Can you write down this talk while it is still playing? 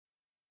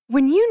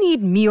When you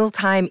need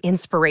mealtime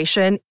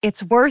inspiration,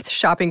 it's worth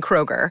shopping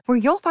Kroger, where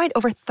you'll find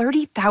over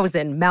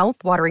 30,000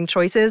 mouth-watering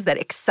choices that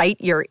excite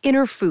your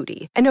inner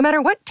foodie. And no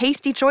matter what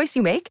tasty choice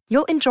you make,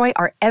 you'll enjoy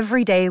our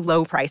everyday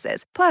low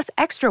prices, plus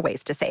extra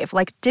ways to save,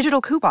 like digital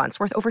coupons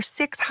worth over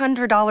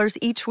 $600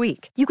 each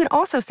week. You can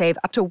also save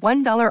up to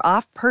 $1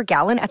 off per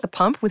gallon at the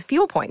pump with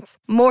fuel points.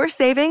 More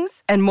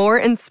savings and more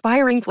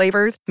inspiring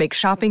flavors make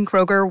shopping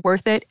Kroger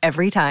worth it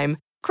every time.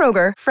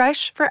 Kroger,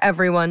 fresh for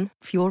everyone.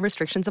 Fuel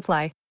restrictions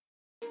apply.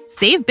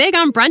 Save big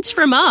on brunch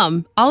for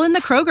mom, all in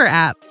the Kroger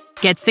app.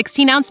 Get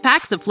 16-ounce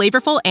packs of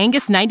flavorful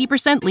Angus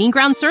 90% lean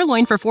ground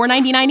sirloin for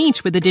 $4.99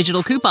 each with a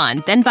digital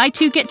coupon. Then buy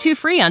 2, get 2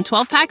 free on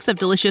 12 packs of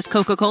delicious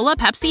Coca-Cola,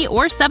 Pepsi,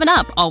 or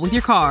 7-Up, all with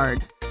your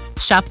card.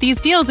 Shop these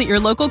deals at your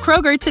local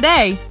Kroger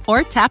today,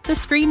 or tap the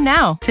screen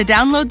now to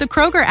download the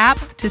Kroger app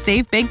to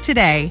save big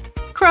today.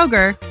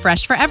 Kroger,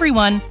 fresh for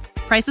everyone.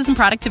 Prices and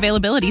product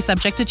availability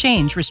subject to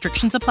change.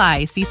 Restrictions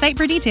apply. See site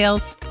for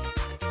details.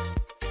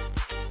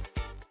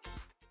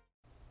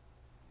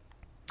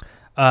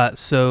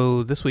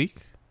 So this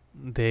week,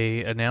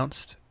 they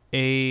announced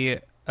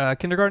a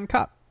Kindergarten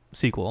Cop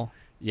sequel.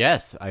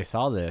 Yes, I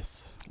saw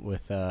this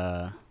with,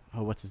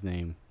 what's his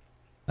name?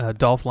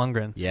 Dolph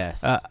Lundgren.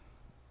 Yes.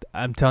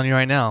 I'm telling you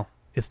right now,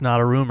 it's not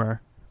a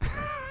rumor.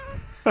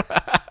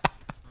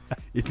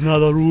 It's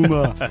not a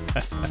rumor.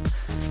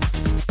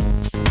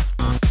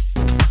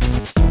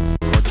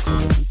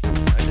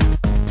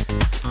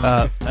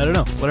 I don't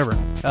know. Whatever.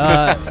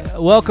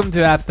 Welcome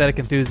to Apathetic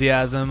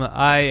Enthusiasm.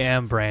 I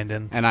am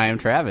Brandon. And I am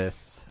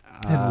Travis.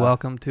 And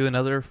welcome to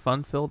another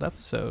fun-filled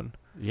episode.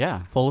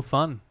 Yeah. Full of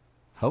fun.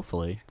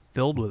 Hopefully.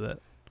 Filled with it.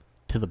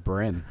 To the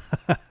brim.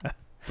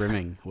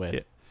 Brimming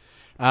with.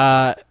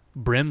 Yeah.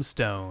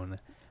 Brimstone.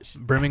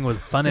 Brimming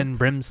with fun and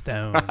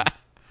brimstone.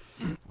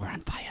 We're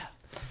on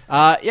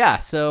fire. Yeah,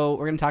 so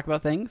we're going to talk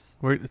about things.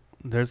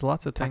 There's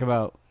lots of things. Talk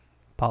about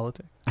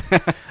politics.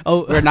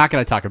 We're not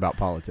going to talk about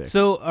politics.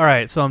 So, all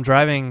right. So I'm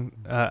driving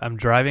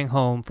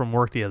home from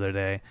work the other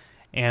day,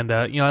 and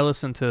I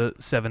listen to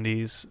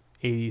 70s,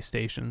 80s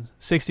stations,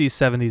 60s,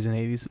 70s, and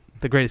 80s,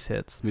 the greatest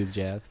hits, smooth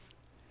jazz.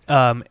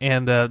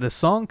 And the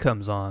song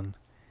comes on,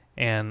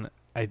 and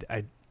I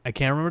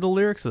can't remember the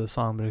lyrics of the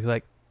song, but it's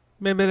like,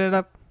 and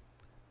I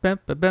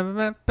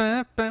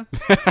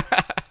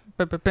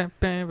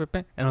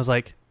was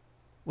like,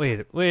 wait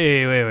a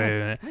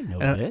minute. I know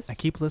and this. I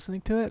keep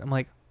listening to it. I'm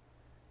like,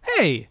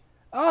 hey,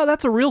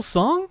 that's a real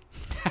song?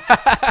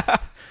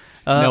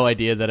 No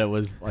idea that it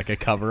was like a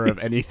cover of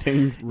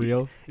anything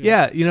real.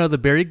 Yeah, the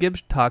Barry Gibb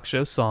talk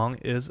show song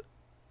it's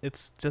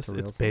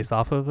based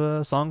off of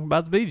a song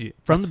about the Bee Gees,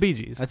 the Bee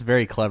Gees. That's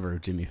very clever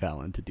of Jimmy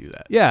Fallon to do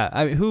that. Yeah,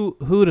 I mean,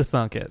 who'd have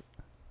thunk it?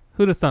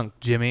 Who'd have thunk,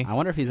 Jimmy? I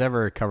wonder if he's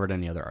ever covered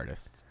any other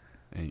artists,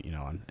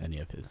 on any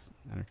of his.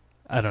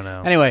 I don't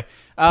know. Anyway, Pee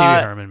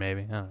Wee Herman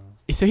maybe. I don't know.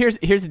 So here's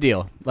the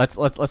deal. Let's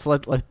let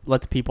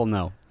the people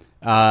know.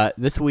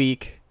 This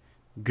week,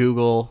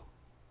 Google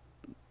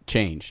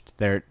changed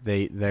their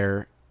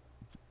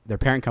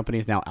parent company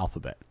is now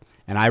Alphabet,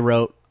 and I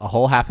wrote a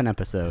whole half an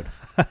episode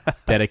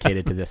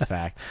dedicated to this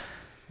fact.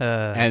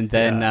 And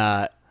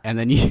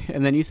then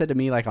you said to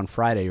me like on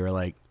Friday, you were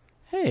like,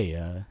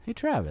 hey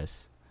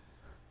Travis,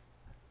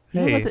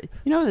 you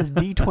know this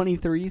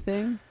D23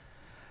 thing?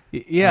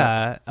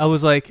 Yeah, I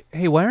was like,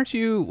 hey, why aren't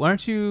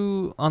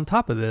you on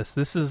top of this?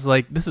 This is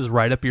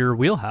right up your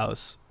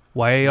wheelhouse.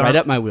 Right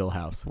up my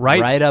wheelhouse.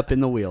 Right up in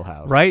the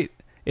wheelhouse. Right,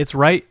 it's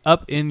right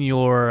up in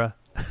your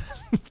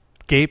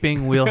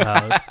gaping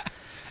wheelhouse.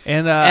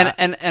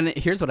 And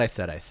here's what I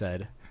said. I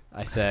said,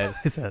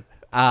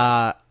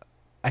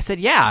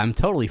 yeah, I'm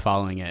totally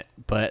following it,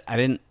 but I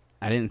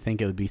didn't think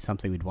it would be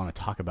something we'd want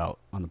to talk about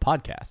on the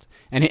podcast.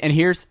 And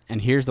here's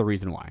the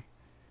reason why.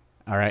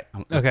 All right.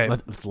 Okay.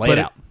 Let's lay it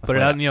out. Put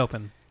it out in the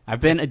open. I've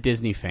been a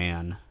Disney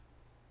fan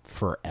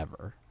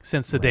forever.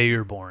 Since the day you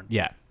were born.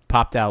 Yeah.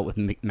 Popped out with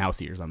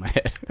mouse ears on my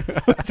head.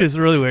 Which is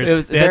really weird. It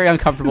was very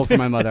uncomfortable for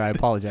my mother. I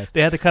apologize.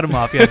 They had to cut them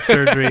off. You had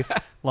surgery.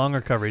 Long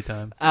recovery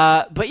time.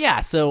 But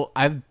yeah, so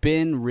I've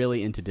been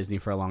really into Disney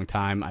for a long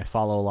time. I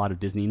follow a lot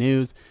of Disney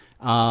news,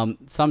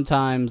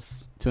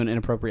 sometimes to an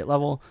inappropriate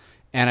level.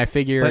 And I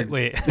figured...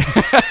 Wait.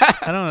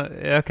 I don't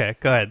know. Okay,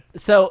 go ahead.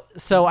 So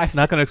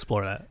not going to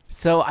explore that.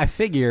 So I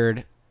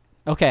figured,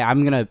 okay,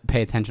 I'm going to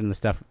pay attention to the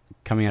stuff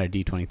coming out of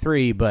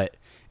D23, but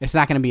it's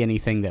not going to be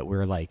anything that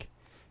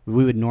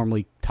we would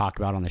normally talk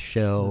about on the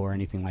show or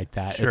anything like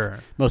that. Sure.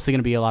 It's mostly going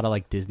to be a lot of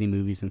like Disney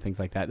movies and things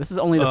like that. This is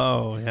only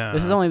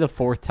the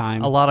fourth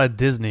time. A lot of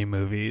Disney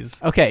movies.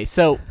 Okay,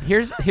 so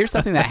here's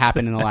something that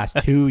happened in the last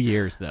 2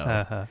 years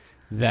though.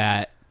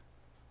 That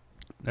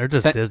they're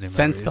just Disney movies.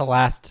 Since the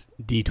last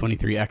D23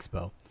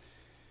 Expo,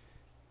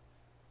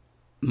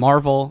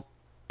 Marvel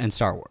and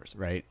Star Wars,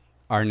 right,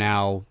 are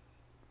now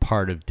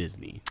part of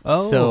Disney.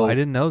 Oh, so, I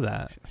didn't know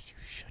that.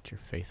 Shut your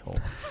face hole.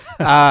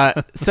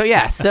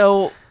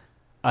 So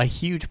a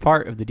huge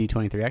part of the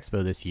D23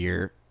 Expo this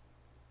year,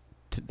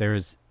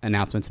 there's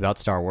announcements about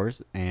Star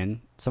Wars and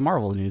some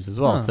Marvel news as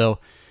well. So,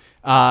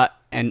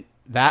 and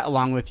that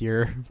along with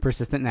your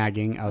persistent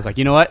nagging, I was like,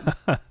 you know what?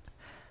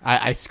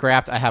 I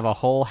scrapped. I have a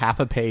whole half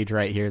a page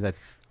right here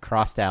that's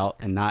crossed out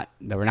and that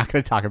we're not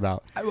going to talk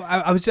about.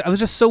 I was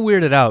just so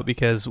weirded out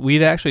because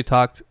we'd actually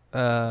talked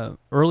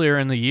earlier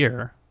in the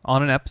year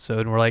on an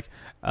episode, and we're like,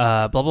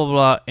 blah blah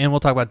blah, and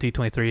we'll talk about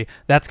D23.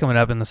 That's coming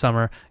up in the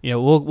summer.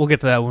 We'll get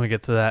to that when we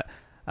get to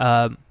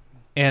that.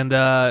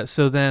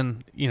 So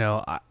then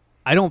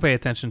I don't pay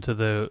attention to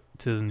the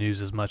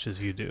news as much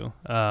as you do.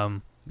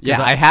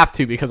 I have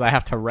to because I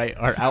have to write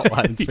our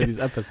outlines for these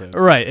episodes.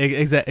 Right,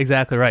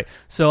 exactly right.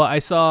 So I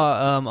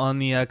saw on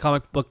the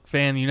Comic Book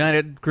Fan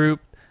United group,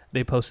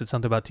 they posted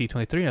something about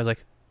D23, and I was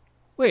like,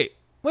 wait.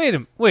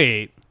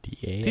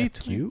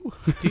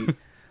 DAFQ?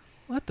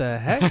 What the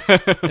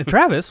heck? And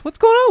Travis, what's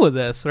going on with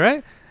this,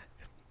 right?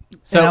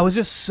 So and I was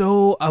just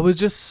so,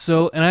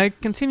 and I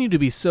continue to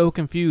be so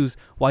confused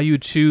why you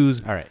would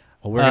choose. All right.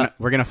 Well,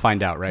 we're gonna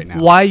find out right now.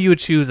 Why you would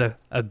choose a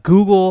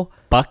Google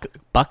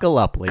buckle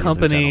up, ladies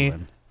company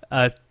and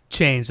gentlemen.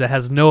 Change that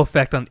has no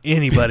effect on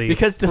anybody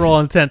because for all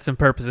intents and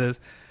purposes.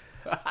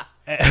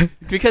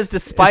 Because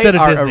despite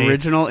our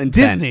original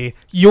intent, Disney,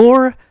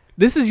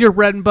 this is your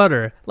bread and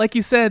butter. Like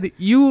you said,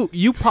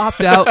 you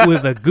popped out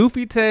with a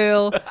Goofy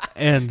tail,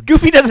 and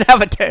Goofy doesn't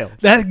have a tail.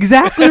 That's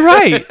exactly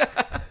right.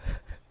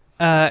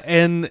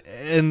 And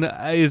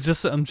it's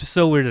just I'm just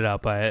so weirded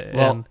out by it.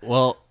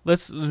 Well, we're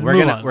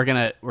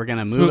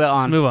gonna move it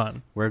on. Move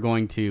on. We're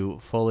going to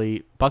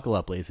fully buckle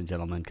up, ladies and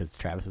gentlemen, because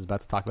Travis is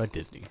about to talk about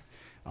Disney.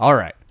 All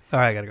right,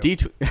 I gotta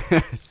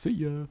go. See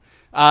ya.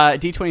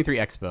 D23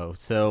 Expo.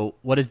 So,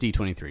 what is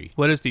D23?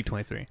 What is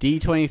D23?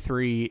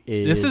 D23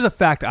 is. This is a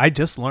fact I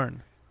just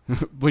learned.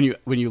 when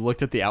you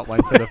looked at the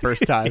outline for the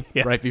first time,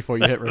 yeah. Right before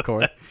you hit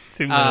record,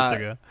 2 minutes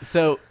ago.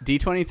 So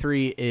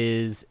D23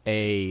 is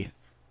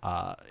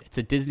it's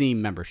a Disney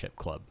membership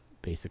club,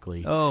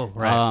 basically. Oh,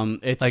 right.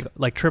 It's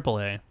like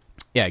AAA.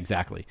 Yeah,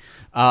 exactly.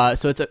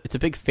 So it's a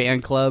big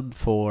fan club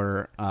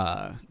for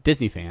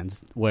Disney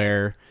fans,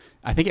 where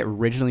I think it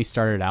originally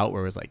started out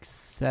where it was like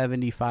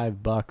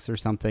 $75 or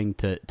something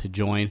to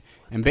join,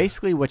 and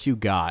basically what you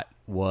got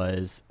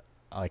was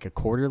like a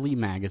quarterly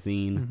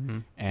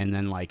magazine, and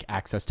then like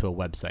access to a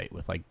website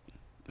with like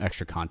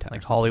extra content,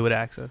 like Hollywood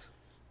Access.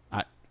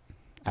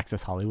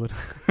 Access Hollywood.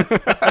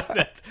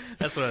 That's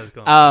what I was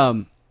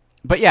going.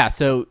 But yeah,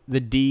 so the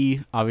D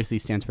obviously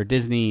stands for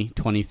Disney.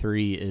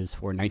 23 is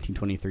for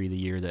 1923, the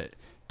year that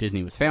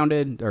Disney was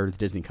founded, or the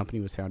Disney company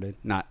was founded,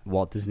 not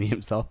Walt Disney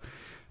himself.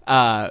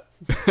 I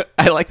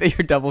like that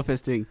you're double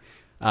fisting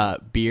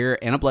beer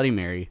and a Bloody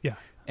Mary. Yeah.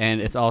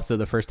 And it's also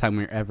the first time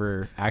we're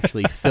ever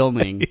actually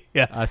filming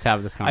us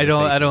having this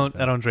conversation. I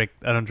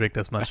don't drink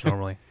this much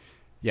normally.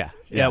 Yeah.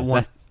 At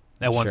one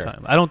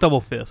time. I don't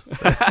double fist.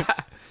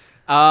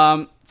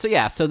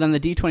 So then the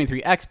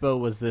D23 Expo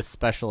was this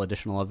special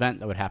additional event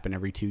that would happen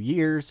every 2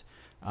 years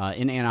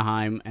in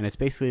Anaheim, and it's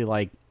basically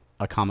like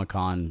a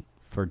Comic-Con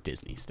for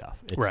Disney stuff.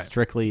 It's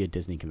strictly a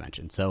Disney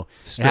convention. So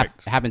it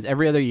happens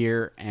every other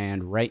year,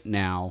 and right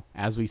now,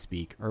 as we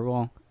speak,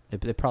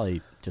 it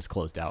probably just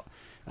closed out.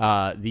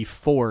 The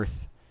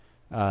fourth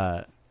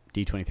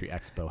D23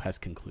 Expo has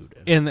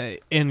concluded.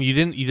 And you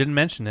didn't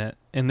mention it,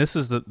 and this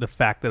is the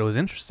fact that was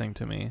interesting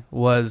to me,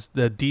 was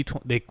the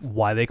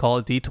why they call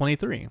it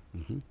D23.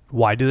 Mm-hmm.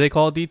 Why do they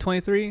call it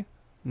D23?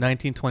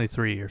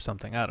 1923 or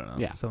something. I don't know.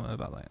 Yeah. Something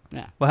about that.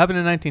 Yeah. What happened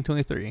in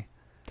 1923?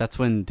 That's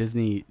when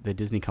the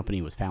Disney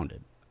company was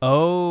founded.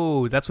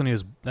 Oh, that's when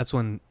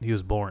he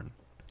was born.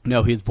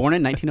 No, he was born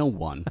in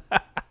 1901.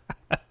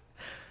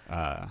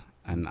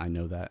 And I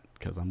know that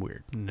because I'm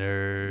weird.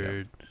 Nerd.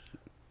 Yep.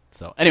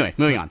 So anyway,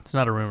 moving on. It's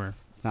not a rumor.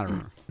 It's not a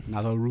rumor.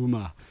 Not a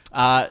rumor.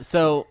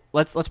 So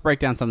let's break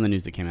down some of the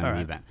news that came out of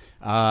the event.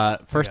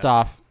 First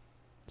off,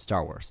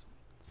 Star Wars.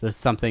 So this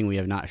is something we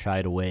have not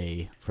shied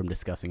away from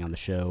discussing on the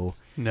show.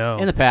 No.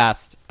 In the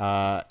past,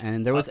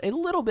 and there was a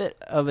little bit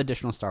of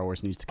additional Star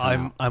Wars news to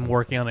come out. I'm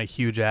working on a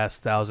huge ass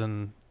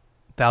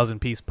 1,000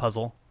 piece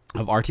puzzle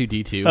of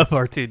R2-D2. Of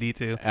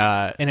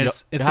R2-D2. And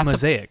it's a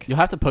mosaic. You'll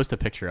have to post a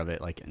picture of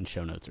it, like in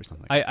show notes or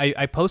something.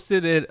 I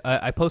posted it.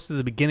 I posted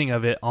the beginning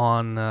of it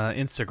on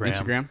Instagram.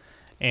 Instagram.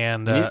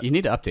 And you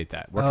need to update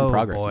that. Work in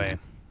progress. Boy. Man.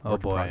 Oh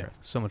boy,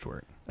 so much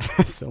work.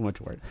 So much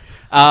work.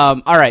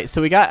 All right,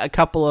 so we got a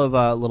couple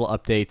of little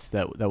updates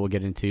that we'll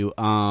get into.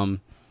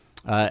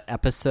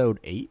 Episode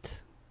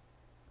 8.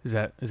 Is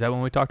that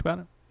when we talked about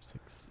it?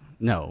 6.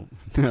 No,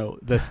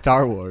 the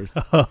Star Wars.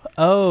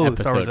 Episode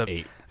Star Wars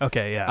 8.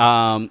 Okay,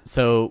 yeah.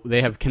 So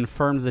they have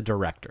confirmed the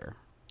director.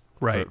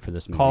 Right. For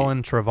this movie.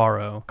 Colin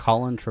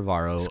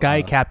Trevorrow.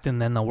 Sky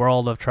Captain in the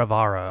World of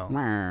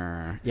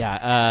Trevorrow.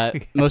 Yeah.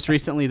 Most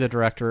recently, the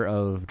director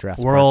of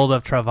Jurassic World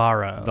of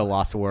Trevorrow. The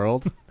Lost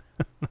World.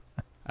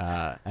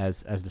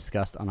 As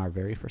discussed on our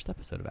very first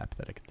episode of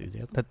Apathetic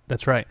Enthusiasm.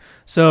 That's right.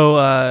 So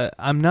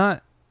I'm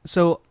not.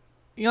 So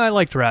I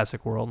like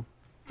Jurassic World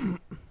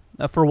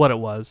for what it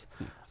was.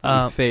 It's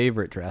my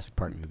favorite Jurassic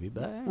Park movie,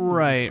 but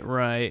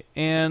right.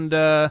 And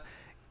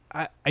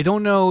I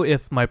don't know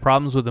if my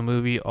problems with the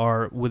movie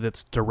are with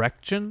its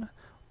direction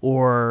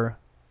or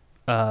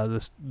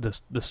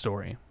the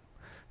story.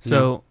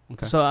 So No?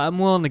 Okay. so I'm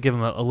willing to give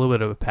him a little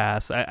bit of a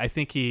pass. I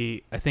think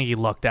he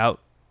lucked out,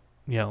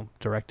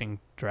 directing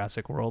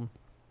Jurassic World.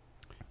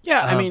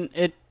 Yeah, I mean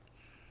it.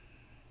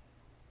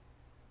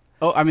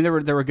 Oh, I mean there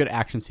were good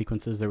action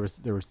sequences. There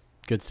was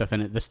good stuff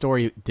in it. The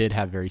story did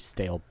have very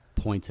stale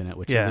points in it,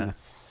 which isn't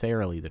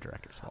necessarily the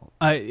director's fault.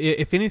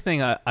 If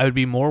anything, I would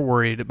be more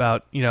worried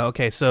about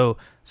okay. So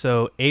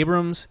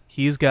Abrams,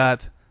 he's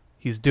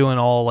doing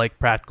all like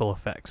practical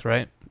effects,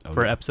 right?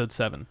 For episode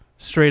 7,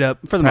 straight up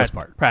for the most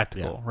part,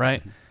 practical,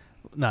 right?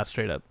 Not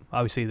straight up.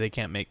 Obviously, they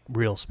can't make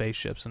real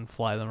spaceships and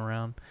fly them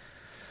around.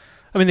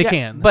 I mean, they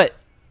can, but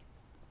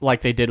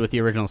like they did with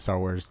the original Star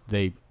Wars,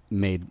 they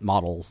made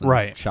models,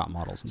 and shot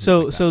models. And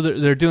so like so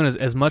they're doing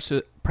as much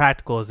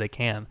practical as they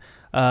can.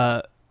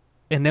 And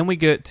then we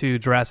get to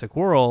Jurassic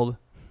World,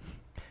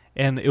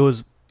 and it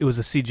was a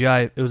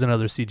CGI. It was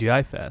another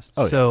CGI fest.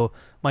 Oh, so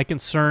my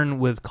concern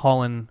with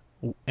Colin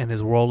and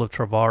his World of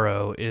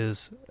Trevorrow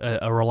is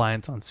a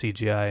reliance on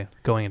CGI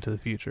going into the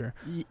future.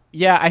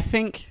 Yeah, I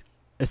think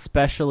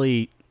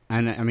especially,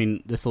 and I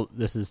mean this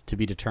is to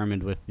be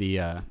determined with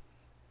the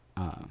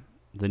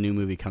new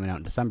movie coming out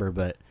in December,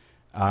 but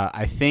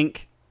I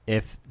think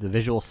if the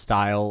visual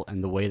style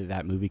and the way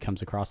that movie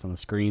comes across on the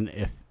screen,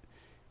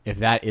 if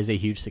that is a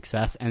huge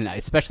success, and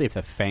especially if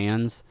the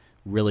fans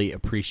really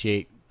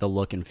appreciate the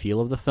look and feel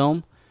of the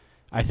film,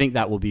 I think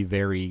that will be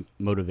very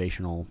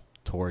motivational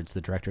towards the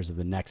directors of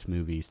the next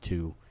movies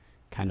to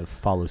kind of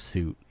follow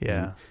suit.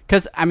 Yeah.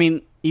 Because, I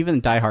mean,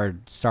 even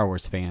diehard Star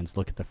Wars fans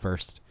look at the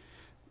first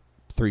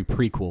 3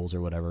 prequels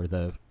or whatever,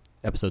 the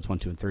episodes 1,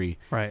 2, and 3.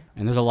 Right.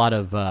 And there's a lot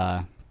of,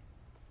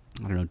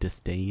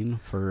 disdain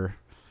for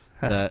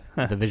the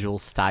visual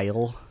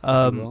style,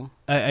 if you will.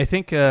 I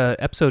think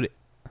episode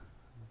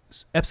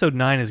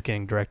 9 is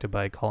getting directed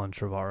by Colin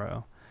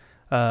Trevorrow.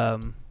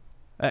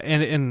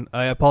 And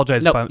I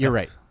apologize. No, you're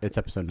right. It's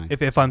episode 9.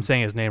 If I'm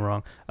saying his name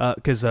wrong,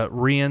 because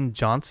Rian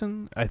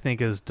Johnson, I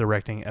think, is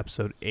directing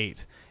episode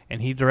 8,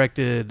 and he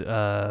directed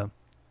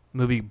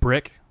movie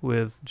Brick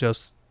with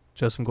Joseph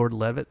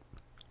Gordon-Levitt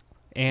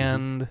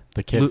and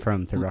the kid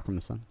from Third Rock from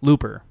the Sun.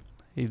 Looper.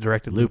 He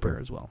directed Looper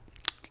as well.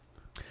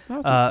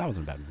 That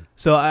wasn't a bad movie.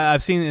 So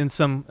I've seen in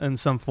some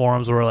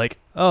forums where like,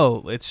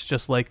 oh, it's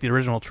just like the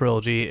original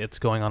trilogy. It's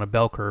going on a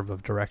bell curve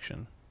of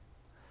direction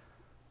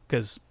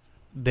because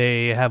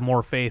they have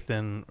more faith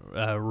in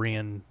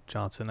Rian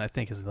Johnson, I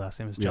think his last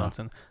name is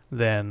Johnson,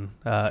 than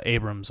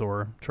Abrams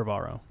or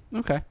Trevorrow.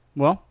 Okay,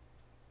 well,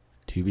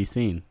 to be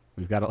seen.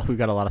 We've got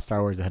a lot of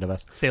Star Wars ahead of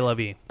us. C'est la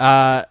vie.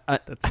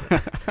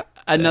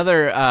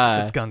 Another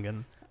that's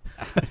Gungan.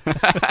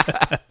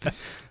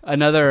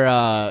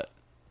 Another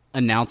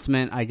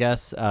announcement, I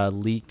guess,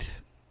 leaked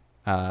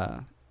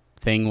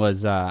thing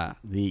was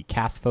the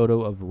cast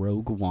photo of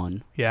Rogue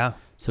One. Yeah.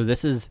 So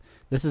this is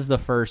the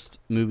first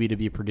movie to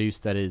be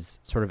produced that is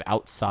sort of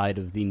outside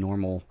of the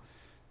normal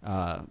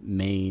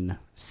main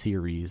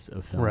series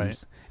of films.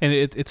 Right. And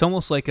it's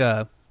almost like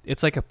a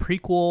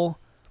prequel,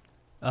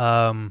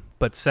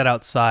 but set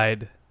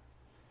outside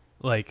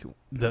like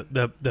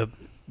the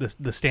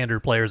standard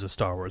players of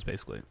Star Wars,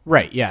 basically.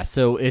 Right, yeah.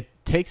 So it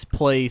takes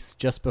place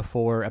just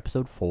before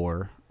Episode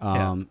 4,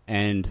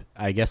 and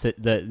I guess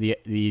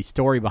the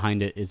story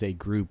behind it is a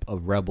group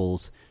of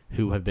rebels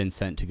who have been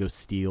sent to go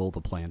steal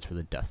the plans for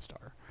the Death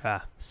Star.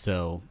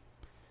 So,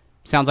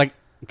 sounds like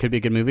it could be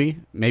a good movie.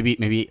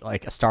 Maybe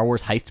like a Star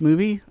Wars heist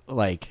movie.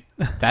 Like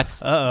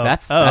that's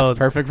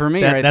perfect for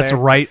me. That's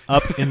right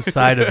up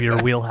inside of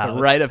your wheelhouse.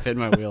 Right up in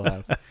my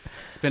wheelhouse.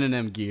 Spinning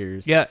them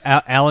gears. Yeah,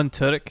 Alan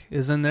Tudyk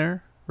is in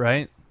there,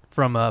 right?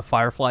 From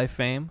Firefly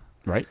fame,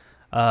 right?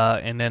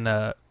 And then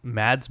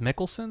Mads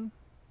Mikkelsen,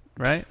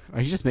 right? Are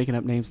you just making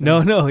up names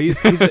now? No,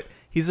 he's the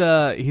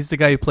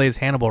guy who plays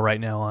Hannibal right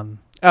now on.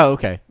 Oh,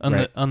 okay.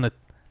 On the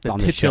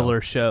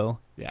titular show.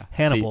 Yeah,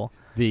 Hannibal.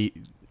 The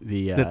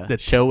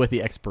show with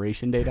the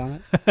expiration date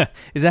on it.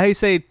 Is that how you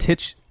say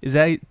Is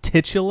that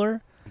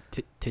titular?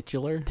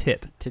 Titular.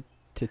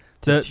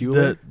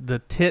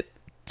 The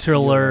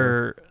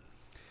titular.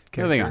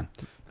 Moving on.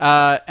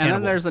 And Hannibal.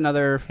 then there's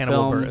another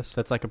Hannibal film Buress.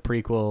 that's like a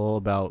prequel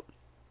about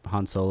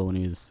Han Solo when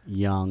he was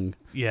young.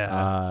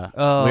 Yeah.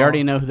 We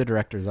already know who the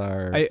directors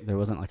are. There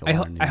wasn't like a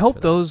lot of news I hope for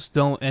that. those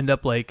don't end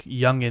up like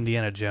young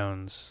Indiana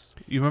Jones.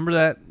 You remember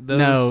that?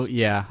 No,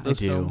 yeah, I do.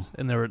 Films?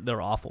 And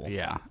they're awful.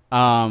 Yeah.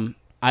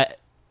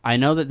 I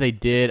know that they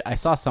did. I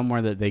saw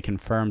somewhere that they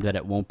confirmed that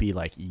it won't be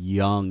like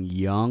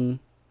young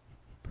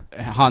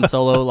Han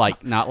Solo,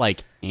 like not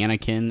like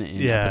Anakin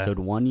in Episode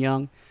 1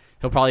 young.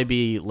 He'll probably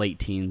be late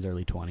teens,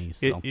 early 20s.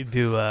 So. You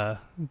do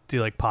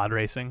like pod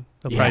racing.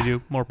 They'll probably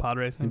do more pod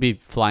racing. He'd be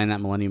flying that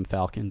Millennium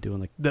Falcon,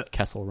 doing like the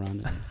Kessel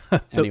Run.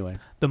 Anyway,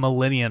 the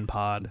Millennium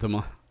Pod.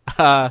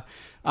 But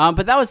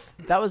that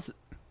was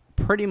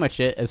pretty much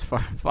it as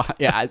far.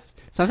 Yeah,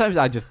 sometimes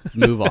I just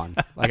move on.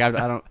 Like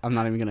I'm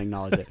not even gonna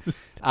acknowledge it.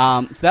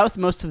 So that was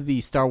most of the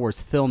Star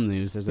Wars film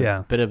news. There's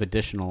a bit of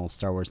additional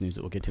Star Wars news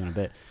that we'll get to in a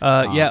bit.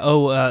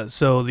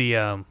 So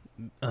the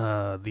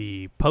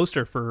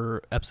poster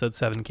for Episode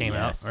 7 came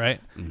out, right?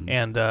 Mm-hmm.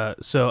 And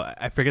so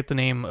I forget the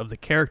name of the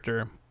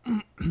character,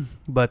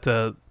 but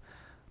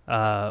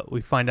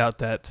we find out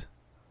that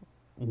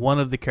one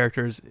of the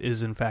characters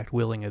is in fact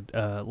wielding a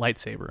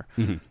lightsaber.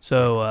 Mm-hmm.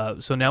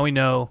 So now we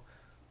know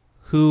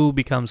who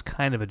becomes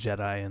kind of a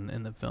Jedi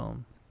in the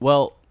film.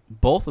 Well,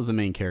 both of the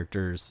main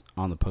characters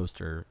on the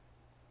poster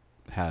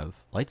have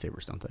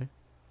lightsabers, don't they?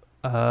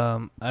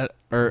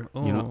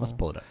 Let's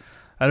pull it up.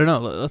 I don't know.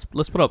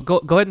 Let's pull it up. Go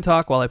ahead and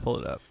talk while I pull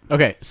it up.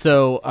 Okay,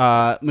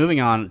 so moving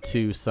on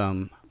to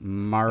some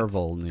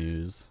Marvel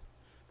news.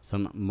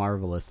 Some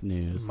marvelous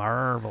news.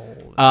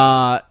 Marvel.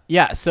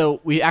 Yeah, so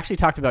we actually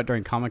talked about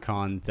during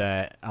Comic-Con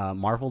that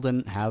Marvel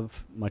didn't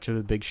have much of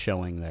a big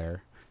showing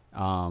there.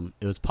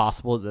 It was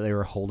possible that they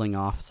were holding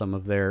off some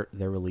of their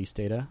release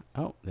data.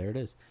 Oh, there it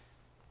is.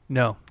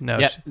 No.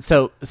 Yeah,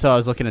 so I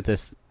was looking at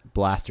this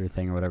blaster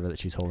thing or whatever that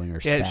she's holding,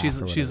 her staff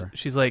or whatever.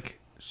 She's like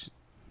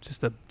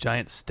just a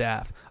giant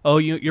staff. Oh,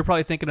 you're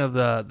probably thinking of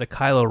the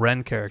Kylo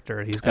Ren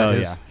character. He's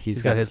got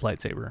he's got his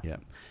lightsaber. Yeah.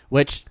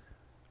 Which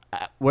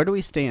where do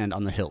we stand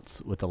on the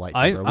hilts with the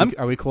lightsaber?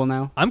 Are we cool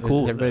now? I'm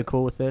cool. Is everybody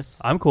cool with this?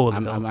 I'm cool with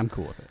it. I'm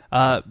cool with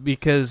it.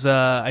 Because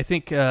I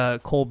think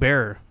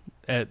Colbert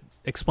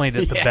explained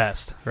it the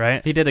best,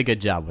 right? He did a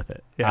good job with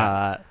it.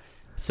 Yeah.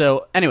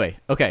 So anyway,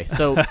 okay.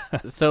 So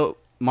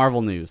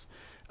Marvel news.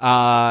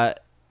 Not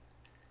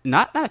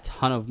a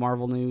ton of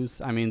Marvel news.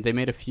 I mean, they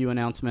made a few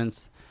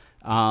announcements.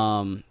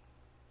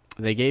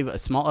 They gave a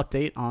small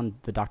update on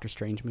the Doctor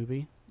Strange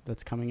movie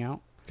that's coming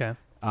out. Okay.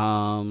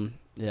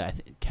 Yeah, I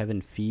think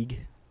Kevin Feige.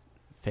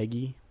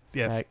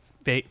 Yeah,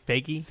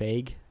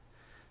 Feige.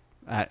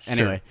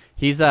 Anyway,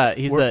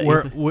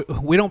 sure.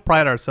 We don't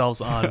pride ourselves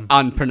on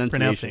on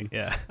pronunciation.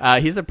 Yeah.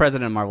 He's the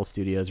president of Marvel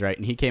Studios, right?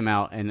 And he came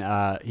out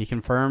and he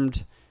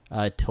confirmed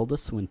Tilda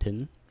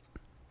Swinton.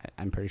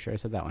 I'm pretty sure I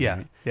said that one. Yeah,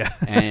 right? yeah.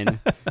 And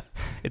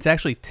it's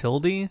actually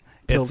Tildy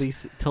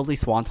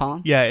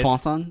Swanton. Yeah,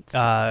 Swanson.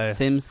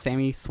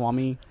 Sammy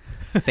Swami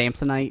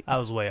Samsonite. I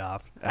was way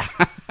off.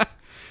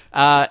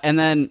 And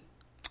then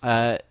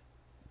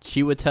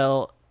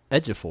Chiwetel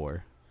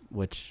Ejiofor,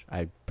 which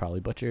I probably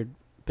butchered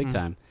big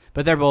time.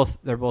 But they're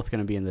both going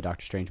to be in the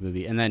Doctor Strange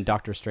movie. And then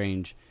Doctor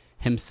Strange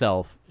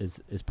himself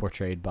is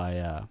portrayed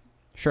by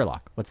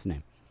Sherlock. What's his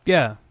name?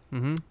 Yeah.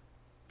 Mm-hmm.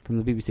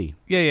 From the BBC.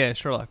 Yeah,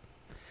 Sherlock.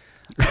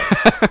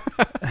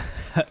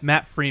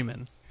 Matt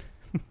Freeman.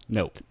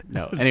 No.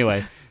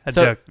 Anyway,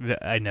 joke.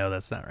 I know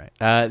that's not right.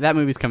 That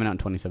movie's coming out in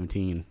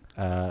 2017,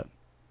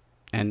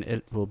 and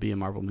it will be a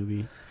Marvel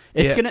movie.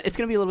 It's gonna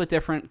be a little bit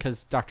different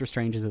because Doctor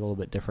Strange is a little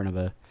bit different of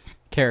a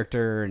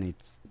character, and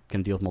it's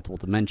gonna deal with multiple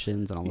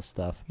dimensions and all this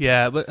stuff.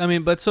 Yeah,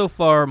 but so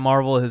far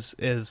Marvel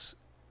has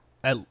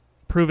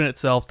proven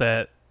itself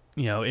that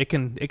it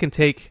can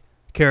take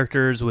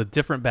characters with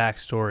different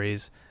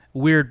backstories,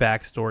 weird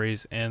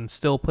backstories, and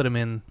still put them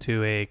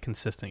into a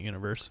consistent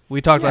universe. We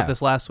talked about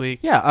this last week.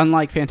 Yeah,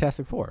 unlike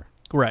Fantastic Four.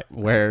 Right.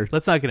 Where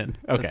let's not get in.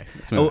 Okay.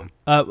 Let's move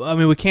on. I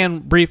mean, we can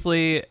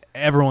briefly.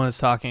 Everyone is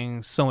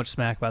talking so much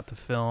smack about the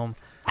film.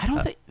 I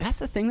don't think that's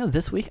the thing though.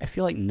 This week, I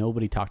feel like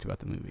nobody talked about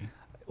the movie.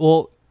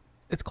 Well,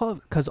 it's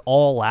called because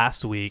all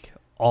last week,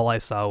 all I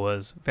saw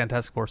was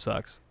Fantastic Four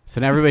sucks.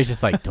 So now everybody's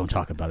just like, don't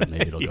talk about it.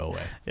 Maybe it'll go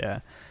away. Yeah.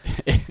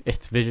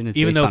 Its vision is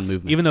based on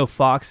movement. Even though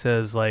Fox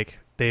says like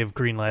they've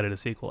greenlighted a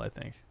sequel, I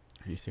think.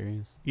 Are you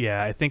serious?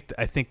 Yeah, I think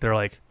they're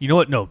like, you know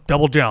what? No,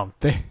 double down.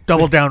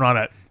 Double down on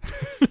it.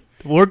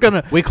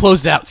 We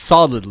closed out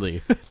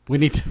solidly. We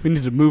need to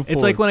move forward.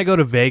 It's like when I go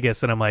to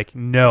Vegas and I'm like,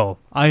 no,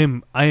 I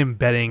am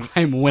betting.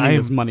 I'm winning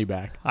this money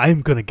back. I'm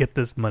gonna get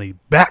this money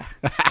back.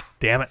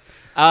 Damn it.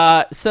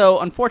 So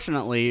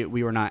unfortunately,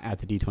 we were not at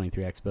the D23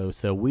 Expo,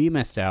 so we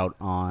missed out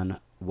on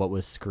what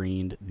was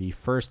screened, the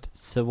first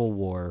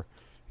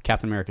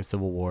Captain America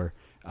Civil War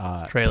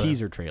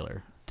teaser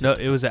trailer. No,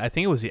 it was. I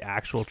think it was the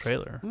actual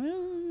trailer.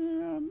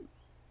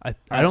 I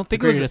don't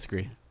think it was.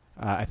 Disagree.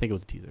 I think it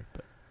was a teaser,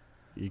 but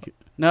you could.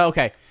 No,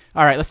 okay.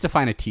 All right, let's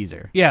define a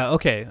teaser. Yeah,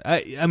 okay.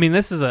 I mean,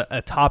 this is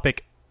a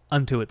topic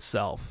unto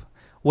itself.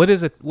 What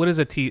is a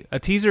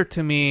teaser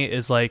to me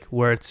is like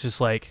where it's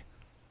just like,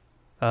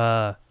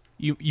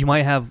 you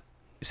might have,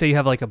 say you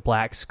have like a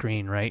black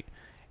screen, right,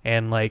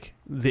 and like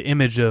the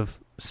image of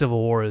Civil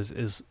War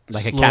is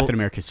like a Captain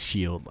America's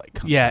shield, like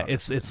comes out.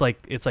 It's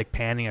like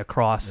panning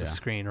across the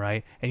screen,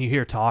 right, and you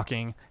hear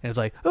talking, and it's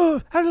like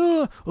Captain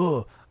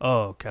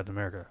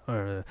America,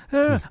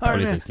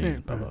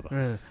 2016, blah, blah,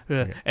 blah.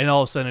 Okay. And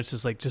all of a sudden it's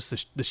just like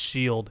the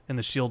shield, and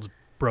the shield's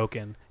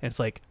broken, and it's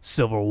like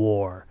Civil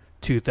War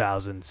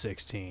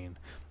 2016.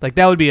 Like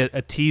that would be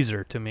a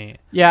teaser to me.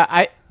 Yeah,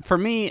 I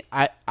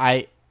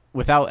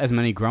without as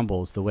many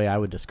grumbles, the way I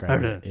would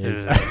describe it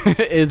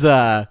is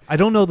I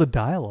don't know the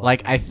dialogue.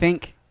 Like I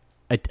think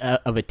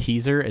of a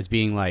teaser as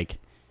being like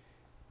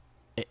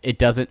it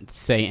doesn't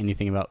say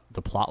anything about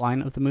the plot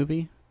line of the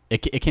movie.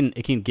 It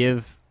can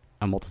give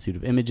a multitude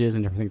of images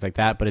and different things like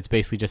that, but it's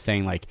basically just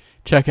saying like,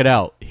 check it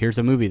out, here's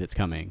a movie that's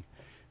coming.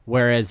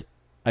 Whereas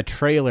a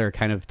trailer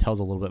kind of tells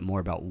a little bit more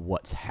about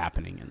what's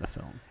happening in the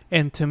film.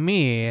 And to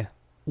me,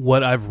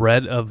 what I've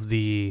read of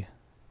the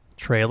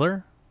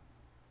trailer,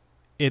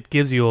 it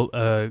gives you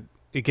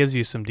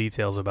some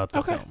details about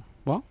the film.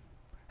 Well,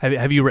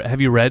 Have you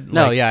read?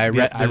 No, like, yeah, I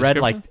the read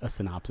like description? a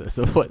synopsis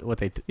of what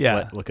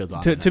what goes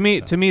on. To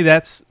me,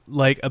 that's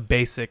like a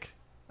basic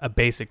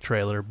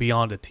trailer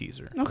beyond a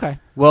teaser. Okay.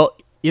 Well,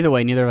 either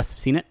way, neither of us have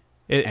seen it,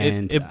 It-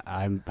 and it-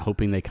 I'm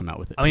hoping they come out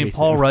with it. I mean, pretty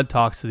Paul soon. Rudd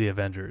talks to the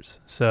Avengers,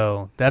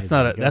 so that's Hey,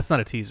 there not you go. that's not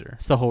a teaser.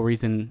 That's the whole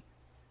reason.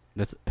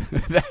 That's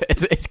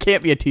it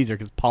can't be a teaser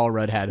because Paul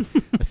Rudd had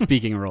a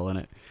speaking role in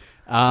it.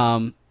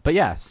 But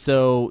yeah,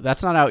 so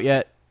that's not out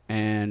yet,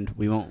 and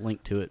we won't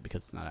link to it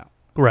because it's not out.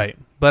 Right,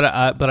 but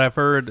I've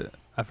heard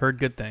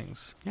good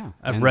things. Yeah,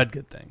 I've and read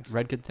good things.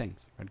 Read good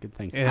things.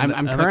 And I'm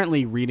I'm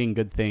currently reading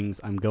good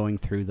things. I'm going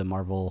through the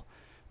Marvel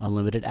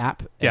Unlimited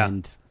app Yeah.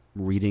 and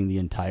reading the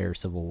entire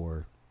Civil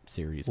War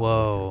series.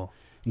 Whoa,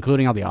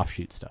 Including all the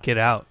offshoot stuff. get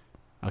out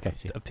Okay,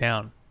 see. of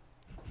town.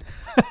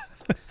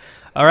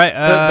 All right,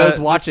 Those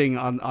watching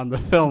on the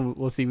film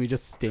will see me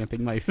just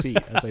stamping my feet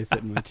as I sit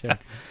in my chair.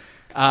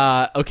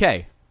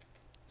 Okay,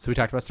 so we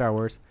talked about Star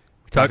Wars.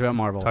 We talked about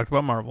Marvel. Talked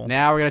about Marvel.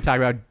 Now we're going to talk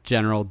about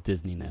general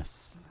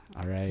Disneyness.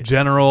 All right.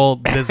 General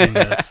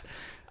Disneyness.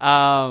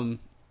 And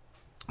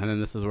then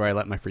this is where I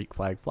let my freak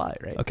flag fly,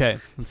 right? Okay,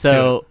 let's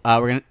do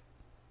So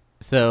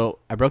So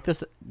I broke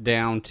this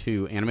down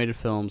to animated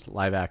films,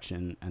 live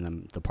action, and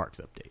then the parks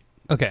update. it.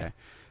 Okay.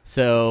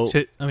 So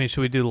Should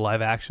we do the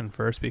live action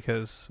first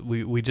because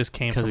we just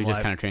came because from we just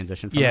live- kind of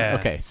transitioned from Yeah. it.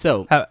 Okay,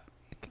 so How,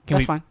 can that's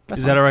we, fine. That's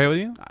is fine. that all right with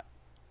you,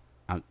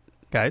 I'm-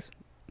 guys?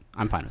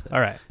 I'm fine with it.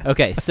 All right.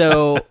 Okay,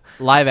 so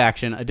live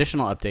action,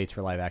 additional updates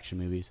for live action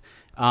movies.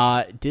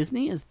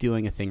 Disney is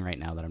doing a thing right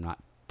now that I'm not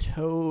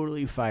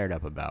totally fired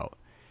up about,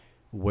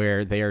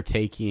 where they are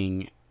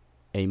taking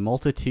a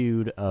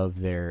multitude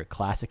of their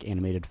classic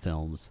animated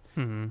films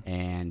Mm-hmm.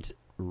 and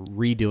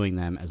redoing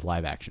them as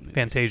live action movies.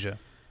 Fantasia.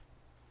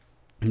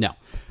 No.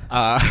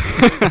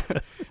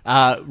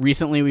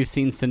 Recently, we've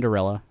seen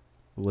Cinderella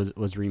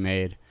was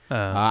remade.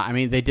 I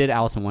mean, they did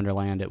Alice in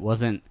Wonderland. It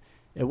wasn't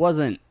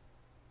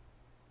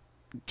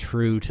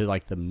true to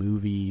like the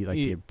movie, like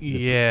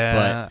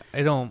yeah,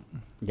 I don't.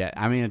 yeah.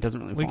 I mean, it doesn't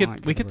really. We fall on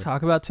could it we 'cause could of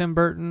talk about Tim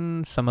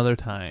Burton some other it.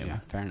 time. Yeah,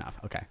 fair enough.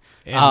 Okay.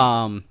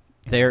 And-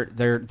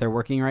 They're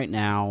working right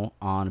now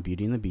on a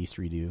Beauty and the Beast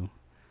redo,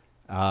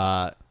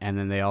 and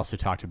then they also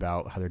talked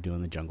about how they're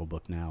doing the Jungle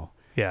Book now.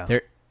 yeah.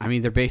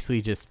 They're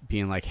basically just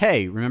being like,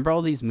 hey, remember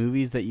all these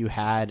movies that you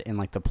had in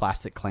like the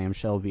plastic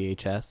clamshell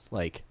VHS?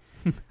 Like,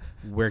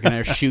 we're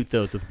gonna shoot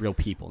those with real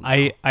people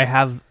now. I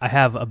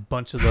have a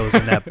bunch of those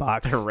in that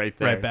box. They're right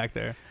there. right back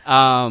there.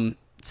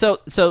 So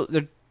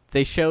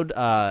they showed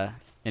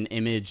an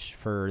image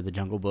for the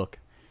Jungle Book.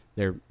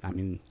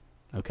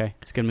 Okay,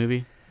 it's a good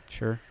movie,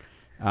 sure.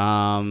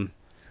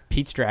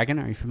 Pete's Dragon.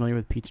 Are you familiar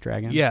with Pete's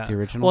Dragon? Yeah, the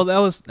original. Well, that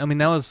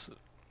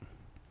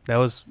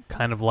was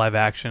kind of live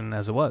action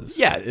as it was.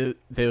 yeah, it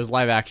was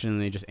live action,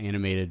 and they just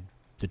animated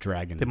the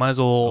dragon. They might as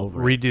well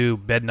Over it.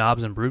 redo Bed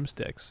Knobs and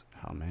Broomsticks.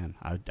 Oh man,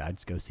 I'd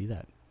just go see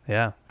that.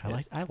 Yeah,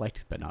 I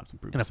liked Bed Knobs and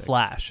in a Broomsticks.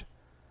 Flash.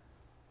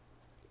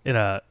 In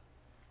a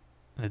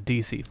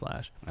DC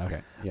Flash.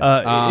 Okay.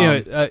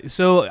 Yeah.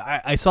 So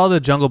I saw the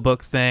Jungle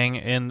Book thing,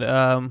 and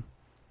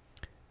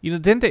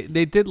didn't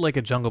they did like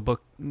a Jungle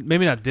Book?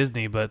 Maybe not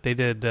Disney, but they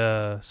did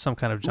some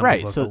kind of Jungle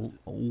Right, Book so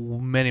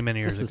many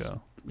years this is-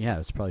 ago. Yeah,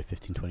 it's probably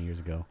 15, 20 years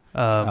ago.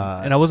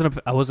 And I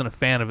wasn't a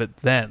fan of it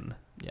then.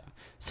 Yeah.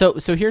 So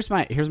here's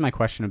my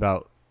question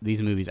about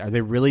these movies. Are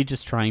they really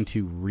just trying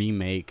to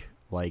remake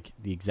like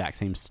the exact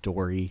same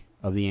story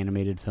of the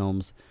animated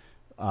films,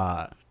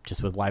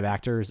 just with live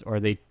actors, or are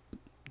they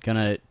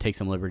gonna take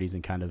some liberties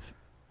and kind of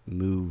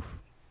move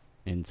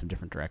in some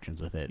different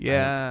directions with it?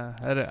 Yeah,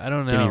 I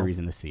don't know. Give me a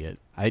reason to see it.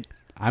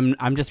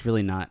 I'm just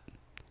really not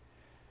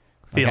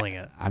Feeling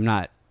it. I'm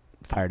not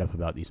fired up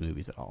about these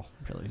movies at all.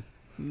 Really.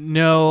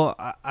 No,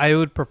 I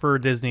would prefer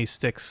Disney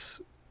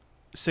sticks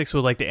with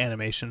like the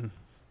animation.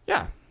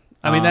 Yeah.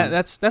 I mean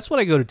that's what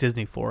I go to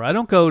Disney for. I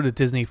don't go to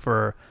Disney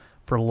for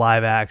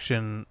live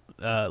action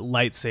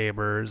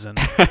lightsabers and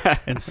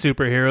and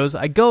superheroes.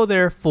 I go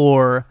there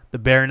for the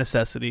bare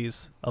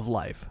necessities of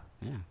life.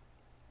 Yeah.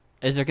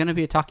 Is there going to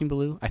be a talking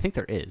Baloo? I think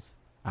there is.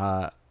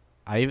 I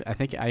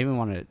think I even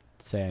want to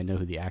say I know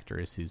who the actor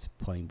is who's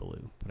playing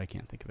Baloo, but I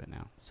can't think of it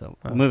now. So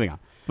moving on.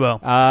 Well,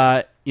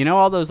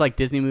 all those like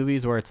Disney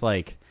movies where it's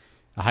like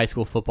a high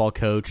school football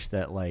coach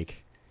that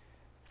like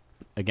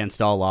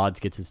against all odds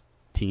gets his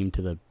team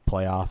to the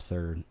playoffs,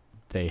 or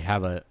they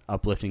have a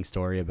uplifting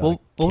story about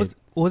what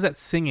was that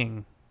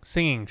singing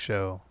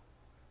show?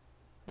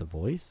 The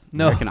Voice?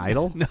 No. American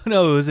Idol?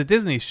 No, it was a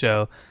Disney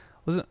show.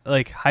 Wasn't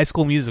like High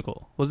School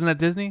Musical? Wasn't that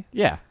Disney?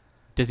 Yeah.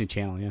 Disney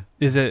Channel, yeah.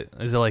 Is it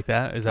like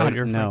that? Is that what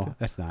you're referring No, to?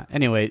 that's not.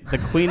 Anyway, the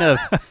Queen of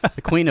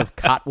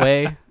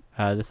Katwe.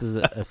 This is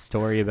a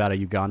story about a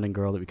Ugandan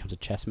girl that becomes a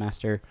chess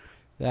master.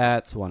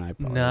 That's one I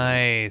probably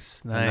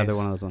Nice. Another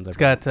one of those ones. It's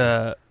got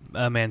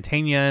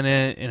Mantegna in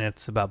it, and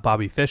it's about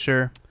Bobby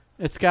Fischer,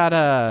 It's got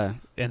and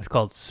it's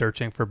called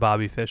Searching for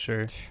Bobby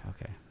Fischer.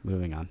 Okay,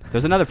 moving on.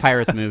 There's another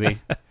Pirates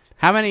movie.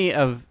 How many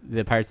of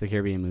the Pirates of the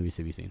Caribbean movies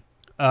have you seen?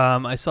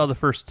 I saw the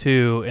first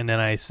two, and then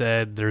I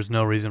said there's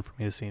no reason for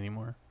me to see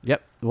anymore.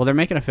 Yep. Well, they're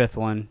making a fifth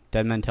one.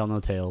 Dead Men Tell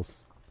No Tales.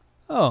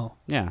 Oh,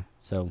 Yeah.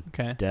 So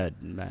okay. dead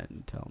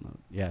men tell no.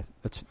 Yeah,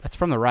 that's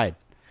from the ride.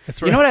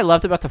 That's You know what I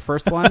loved about the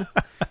first one?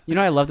 You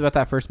know what I loved about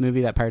that first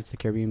movie, that Pirates of the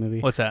Caribbean movie?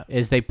 What's that?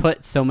 Is they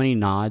put so many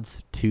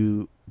nods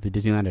to the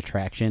Disneyland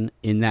attraction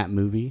in that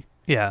movie,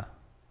 Yeah.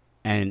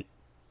 and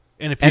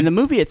And if the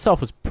movie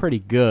itself was pretty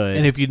good.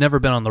 and if you'd never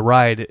been on the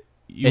ride,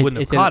 you wouldn't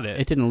have caught it.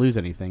 It didn't lose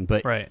anything,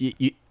 but Right.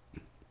 you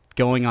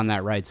going on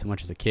that ride so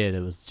much as a kid,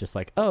 it was just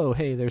like, oh,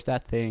 hey, there's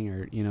that thing,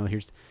 or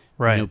here's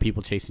Right.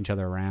 people chasing each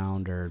other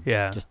around, or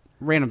Yeah. just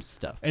random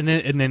stuff. And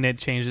then it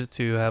changed it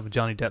to have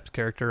Johnny Depp's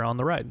character on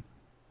the ride.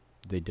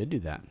 They did do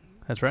that.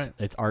 That's right.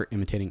 It's art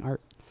imitating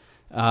art.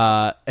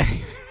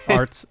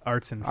 Arts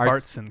and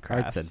farts and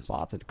crafts. Arts and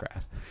plots and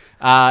crafts.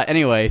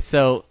 Anyway,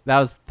 so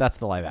that's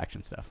the live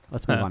action stuff.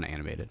 Let's move on to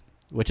animated,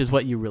 which is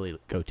what you really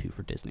go to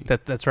for Disney.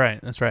 That's right.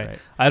 That's right. Right.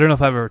 I don't know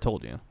if I've ever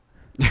told you.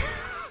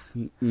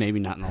 Maybe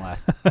not in the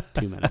last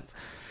 2 minutes.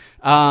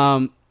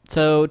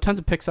 So tons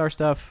of Pixar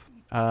stuff.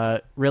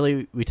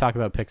 Really, we talk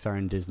about Pixar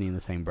and Disney in the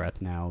same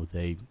breath now.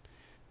 They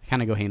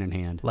kind of go hand in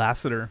hand.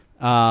 Lasseter.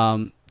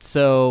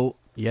 So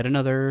yet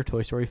another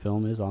Toy Story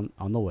film is on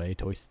the way.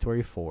 Toy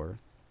Story 4.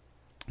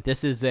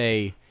 This is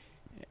a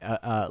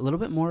little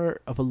bit more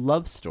of a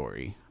love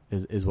story.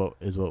 Is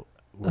what we're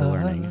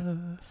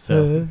learning.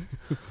 So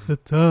the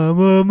time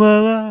of my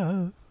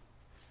life.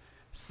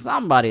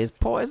 somebody's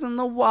poisoned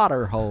the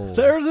water hole.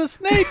 There's a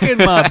snake in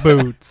my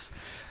boots.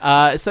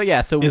 So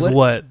yeah. So Is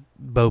what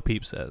Bo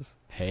Peep says.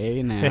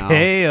 Hey now.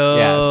 Hey-o.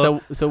 Yeah.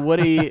 So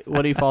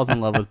Woody falls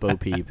in love with Bo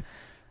Peep,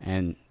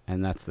 and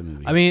that's the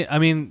movie. I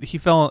mean,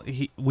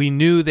 we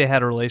knew they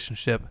had a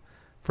relationship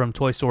from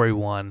Toy Story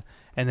 1,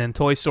 and then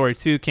Toy Story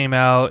 2 came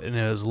out, and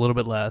it was a little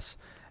bit less,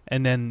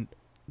 and then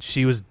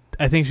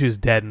I think she was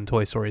dead in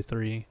Toy Story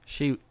 3.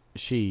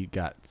 She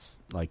got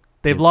like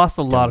They've lost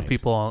a lot of donated.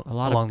 people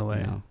along the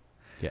way.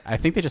 Yeah, I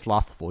think they just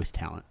lost the voice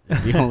talent.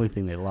 It's the only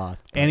thing they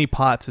lost. But Annie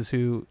Potts is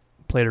who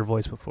played her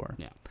voice before.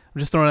 Yeah. I'm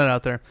just throwing that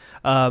out there.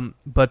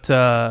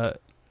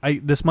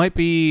 This might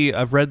be.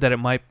 I've read that it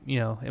might be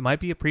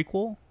a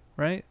prequel,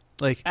 right?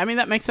 Like, I mean,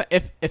 that makes sense.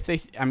 If they,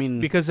 I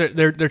mean, because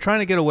they're trying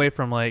to get away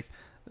from like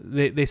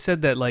they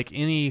said that like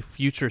any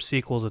future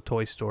sequels of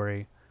Toy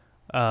Story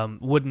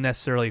wouldn't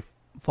necessarily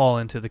fall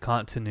into the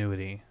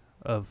continuity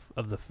of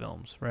the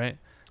films, right?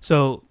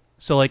 So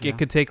like it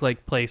could take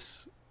like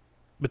place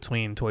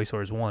between Toy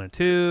Stories 1 and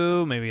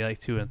 2, maybe like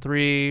 2 and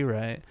 3,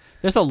 right?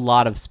 there's a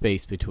lot of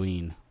space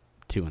between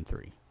 2 and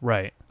 3.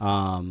 Right.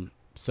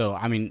 So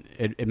I mean,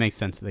 it makes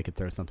sense that they could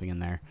throw something in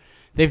there.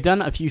 They've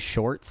done a few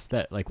shorts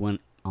that like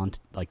went on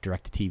like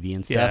direct to TV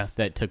and stuff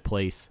that took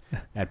place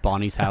at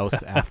Bonnie's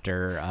house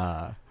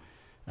after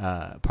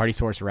Party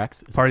Source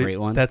Rex. Is a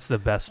great one. That's the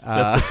best.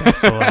 That's the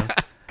best one.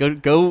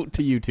 Go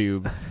to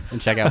YouTube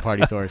and check out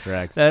Party Source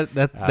Rex.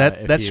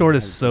 That short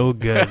is so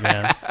good,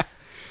 man.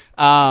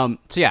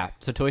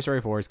 So Toy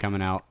Story 4 is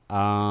coming out.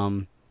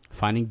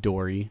 Finding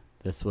Dory.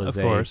 This was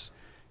of course.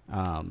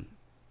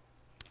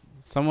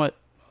 Somewhat.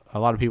 A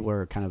lot of people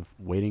are kind of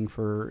waiting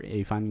for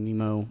a Finding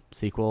Nemo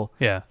sequel.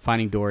 Yeah.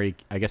 Finding Dory.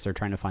 I guess they're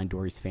trying to find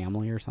Dory's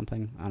family or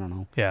something. I don't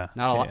know. Yeah.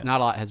 Not a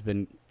lot has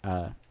been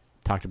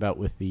talked about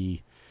with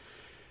the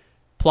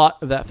plot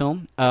of that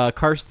film.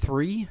 Cars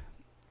 3.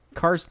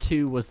 Cars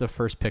 2 was the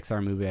first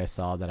Pixar movie I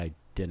saw that I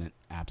didn't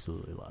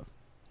absolutely love.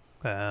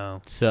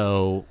 Wow.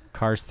 So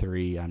Cars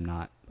 3, I'm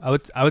not. I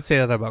would say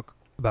that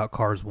about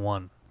Cars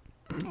 1.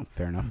 Oh,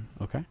 fair enough.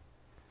 Okay.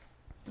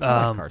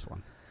 I like Cars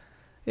 1.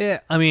 Yeah,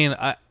 I mean,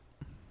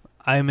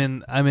 I'm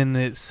in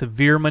the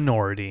severe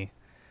minority,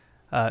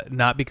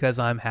 not because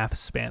I'm half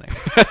Hispanic,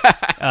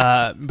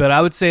 but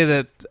I would say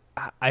that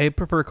I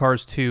prefer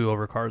Cars 2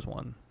 over Cars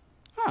 1.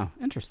 Oh,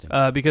 interesting.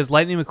 Because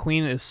Lightning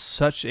McQueen is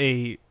such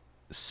a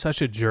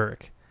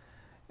jerk,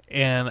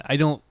 and I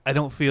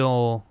don't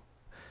feel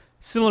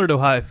similar to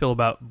how I feel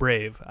about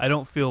Brave. I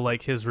don't feel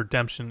like his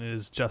redemption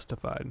is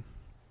justified.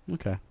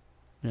 Okay.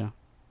 Yeah.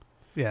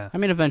 Yeah. I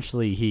mean,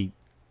 eventually he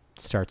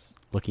starts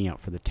looking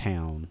out for the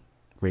town,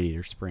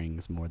 Radiator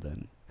Springs, more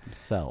than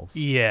himself.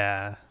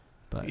 Yeah.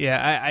 But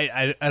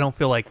yeah, I don't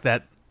feel like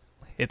that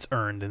it's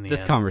earned in the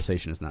this end.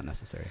 conversation is not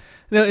necessary.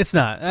 No, it's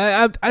not.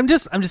 I'm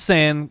just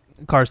saying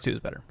Cars 2 is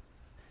better.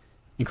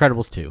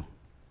 Incredibles 2.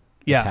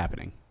 Yeah. It's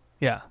happening.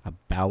 Yeah.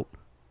 About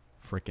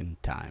freaking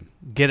time.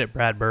 Get it,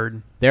 Brad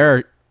Bird.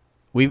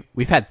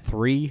 We've had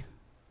 3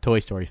 Toy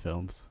Story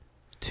films.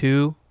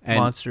 2 And-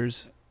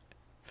 Monsters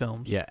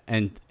films. Yeah,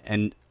 and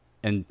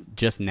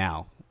just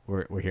now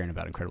we're hearing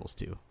about Incredibles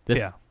 2.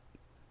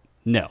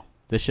 No,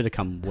 this should have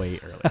come way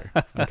earlier.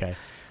 Okay.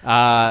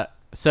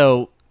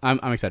 So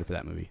I'm excited for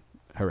that movie.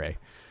 Hooray.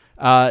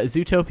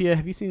 Zootopia,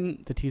 have you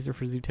seen the teaser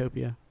for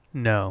Zootopia?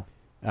 No.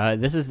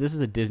 This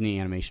is a Disney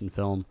animation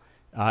film.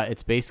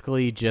 It's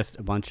basically just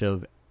a bunch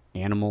of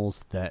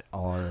animals that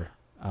are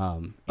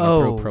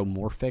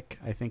anthropomorphic,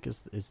 I think is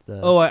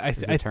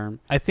the term.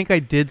 I think I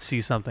did see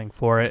something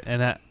for it,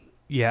 and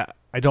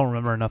I don't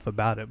remember enough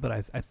about it, but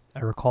I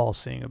recall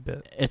seeing a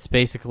bit. It's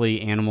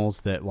basically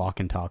animals that walk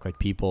and talk like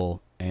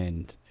people,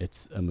 and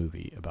it's a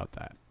movie about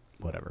that.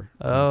 Whatever.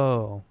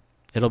 Oh.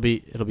 It'll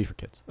be for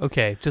kids.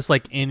 Okay, just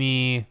like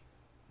any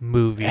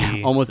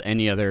movie. Almost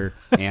any other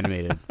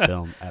animated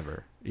film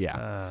ever.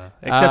 Yeah.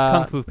 Except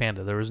Kung Fu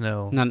Panda. There was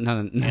no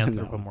No.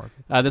 anthropomorphic.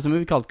 There's a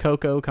movie called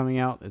Coco coming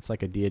out. It's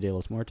like a Dia de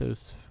los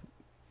Muertos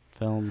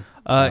film.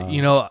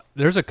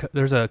 There's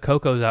a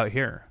Coco's out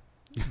here.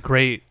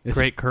 Great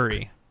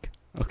curry.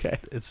 Okay.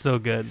 It's so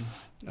good.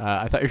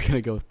 I thought you were going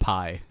to go with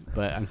pie,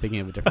 but I'm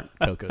thinking of a different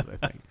Coco's,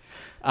 I think.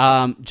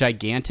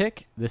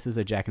 Gigantic. This is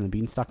a Jack and the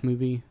Beanstalk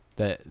movie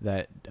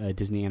that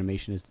Disney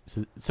Animation is.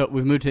 So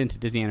we've moved into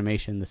Disney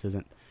Animation. This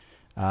isn't.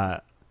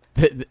 At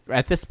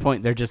this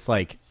point, they're just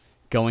like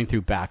going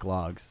through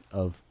backlogs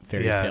of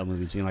fairy tale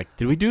movies, being like,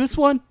 "Did we do this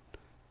one?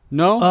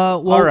 No.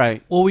 All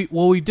right. Well,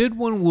 we did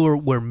one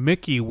where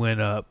Mickey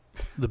went up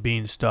the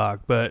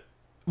beanstalk, but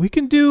we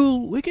can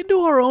do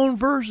our own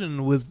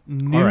version with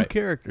new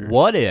characters.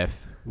 What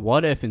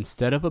if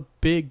instead of a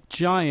big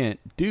giant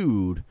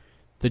dude,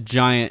 the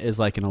giant is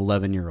like an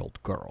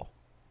 11-year-old girl?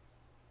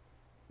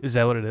 Is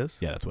that what it is?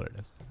 Yeah, that's what it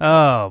is.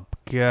 Oh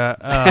god.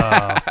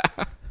 Oh.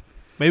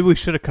 Maybe we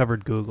should have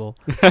covered Google.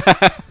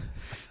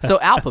 So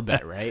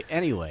Alphabet, right?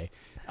 Anyway,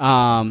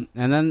 and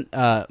then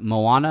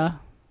Moana.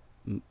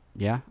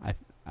 Yeah,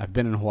 I've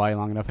been in Hawaii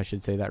long enough. I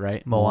should say that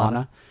right.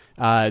 Moana.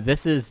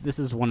 This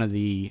is one of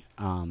the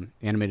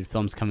animated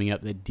films coming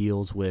up that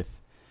deals with.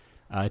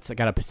 It's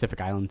got a Pacific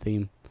Island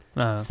theme,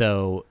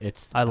 so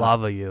it's I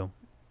Lava You.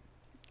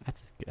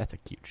 That's a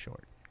cute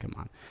short. Come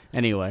on.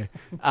 Anyway,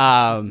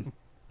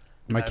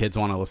 my kids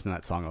want to listen to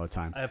that song all the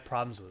time. I have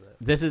problems with it.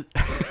 This is,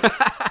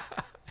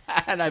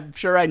 and I'm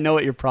sure I know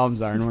what your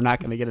problems are, and we're not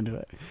going to get into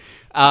it.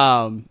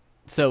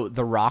 So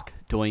The Rock,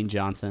 Dwayne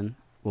Johnson,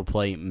 will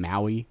play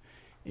Maui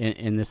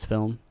in this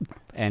film,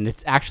 and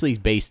it's actually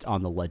based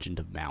on the legend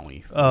of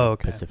Maui from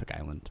Pacific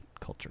Island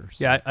culture.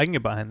 So. Yeah, I can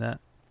get behind that.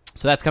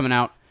 So that's coming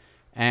out,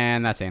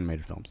 and that's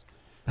animated films.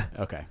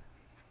 Okay.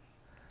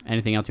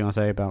 Anything else you want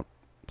to say about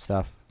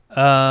stuff?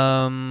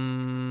 I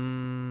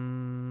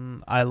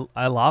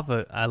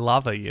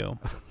lava you.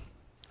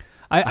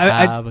 I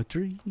have a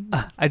dream.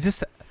 I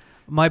just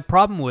my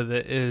problem with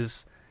it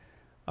is,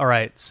 all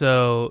right.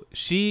 So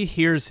she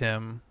hears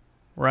him,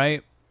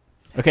 right?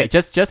 Okay,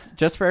 just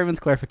for everyone's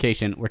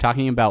clarification, we're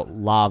talking about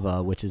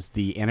Lava, which is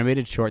the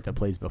animated short that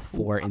plays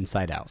before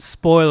Inside Out.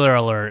 Spoiler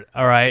alert!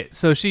 All right,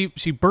 so she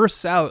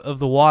bursts out of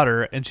the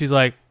water and she's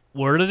like,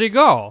 "Where did he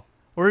go?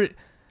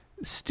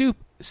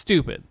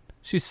 Stupid.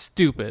 She's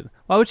stupid.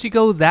 Why would she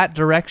go that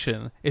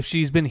direction if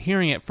she's been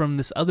hearing it from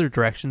this other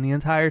direction the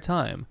entire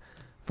time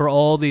for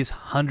all these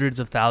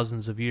hundreds of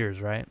thousands of years,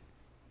 right?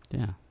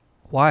 Yeah.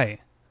 Why?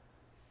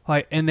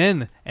 And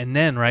then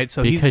right?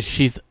 So because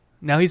she's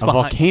now he's a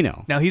behind,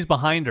 volcano. Now he's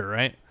behind her,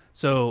 right?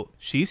 So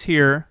she's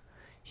here,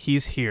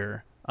 he's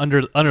here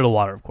under the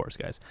water, of course,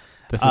 guys.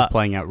 This is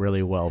playing out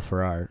really well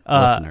for our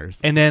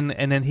listeners. And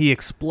then he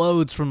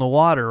explodes from the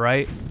water,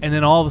 right? And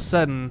then all of a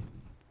sudden,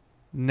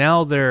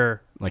 now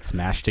they're like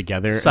smashed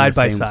together side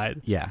by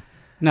side. Yeah.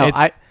 No,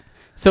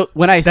 So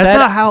when I said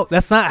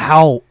that's not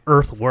how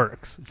Earth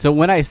works. So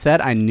when I said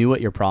I knew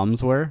what your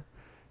problems were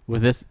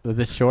with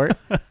this short,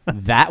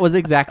 that was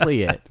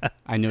exactly it.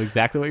 I knew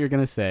exactly what you're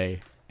gonna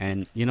say,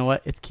 and you know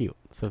what? It's cute.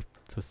 So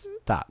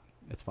stop.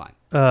 It's fine.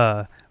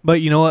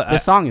 But you know what? The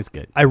song is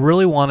good. I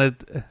really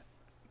wanted.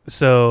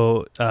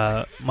 So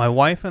my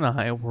wife and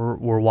I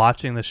were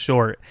watching the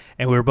short,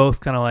 and we were both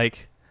kind of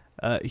like.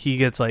 He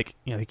gets like,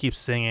 he keeps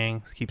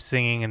singing,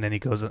 and then he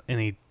goes and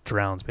he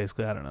drowns.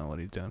 Basically, I don't know what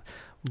he's doing.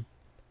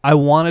 I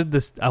wanted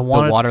the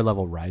water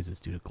level rises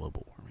due to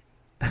global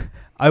warming.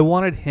 I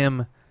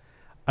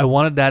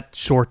wanted that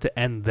short to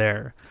end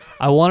there.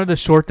 I wanted the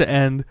short to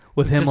end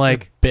with him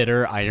like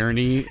bitter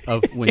irony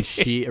of when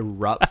she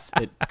erupts,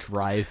 it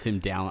drives him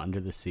down under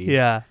the sea.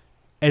 Yeah,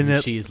 and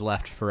then she's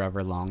left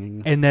forever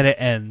longing. And then it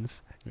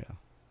ends. Yeah,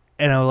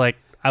 and I was like,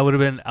 I would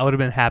have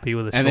been happy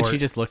with a short. And then she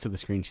just looks at the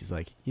screen. She's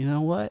like, you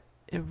know what?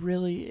 It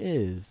really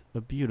is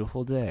a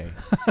beautiful day.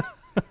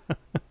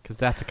 Because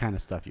that's the kind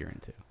of stuff you're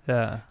into.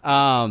 Yeah.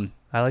 I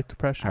like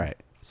depression. All right.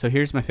 So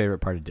here's my favorite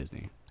part of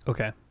Disney.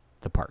 Okay.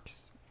 The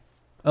parks.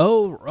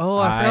 Oh,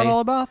 I forgot all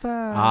about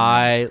that.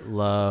 I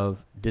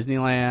love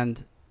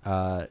Disneyland,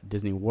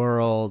 Disney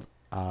World.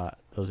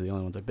 Those are the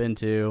only ones I've been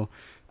to.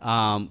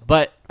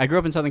 But I grew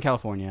up in Southern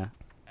California,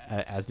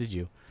 as did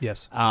you.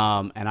 Yes.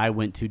 And I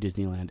went to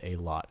Disneyland a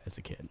lot as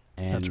a kid.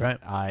 And that's right.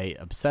 I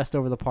obsessed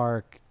over the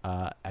park.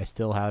 I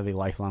still have a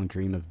lifelong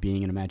dream of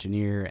being an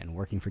Imagineer and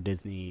working for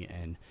Disney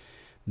and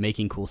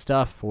making cool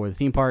stuff for the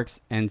theme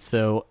parks. And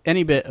so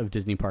any bit of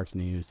Disney parks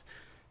news,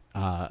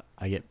 I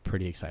get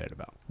pretty excited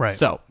about. Right.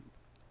 So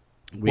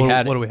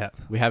what do we have?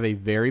 We have a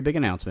very big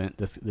announcement.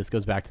 This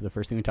goes back to the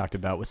first thing we talked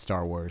about with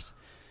Star Wars.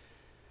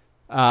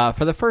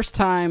 For the first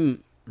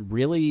time,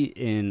 really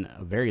in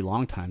a very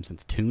long time,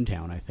 since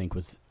Toontown, I think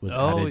was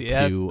added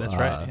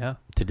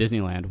to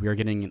Disneyland, we are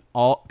getting an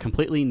all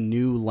completely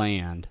new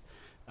land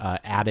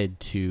added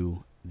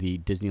to the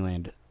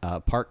Disneyland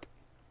park.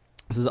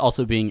 This is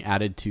also being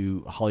added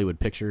to Hollywood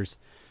Pictures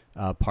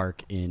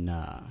park in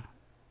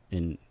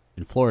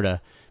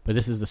Florida, but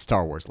this is the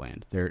Star Wars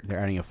land. They're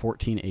adding a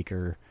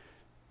 14-acre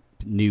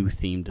new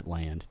themed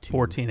land.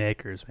 14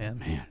 acres, man.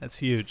 Man. That's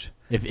huge.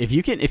 If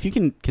you can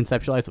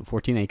conceptualize what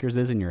 14 acres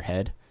is in your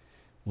head,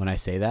 when I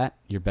say that,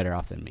 you're better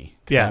off than me.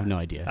 Because Yeah. I have no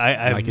idea.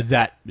 I like, is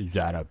that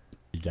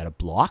a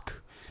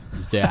block?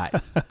 Is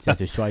that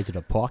the size of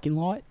a parking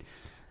lot?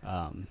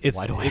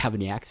 Why do I have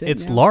any accent?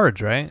 It's now?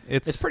 large, right?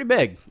 It's pretty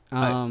big.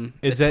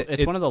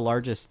 It's one of the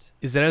largest.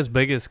 Is that as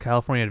big as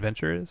California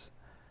Adventure is?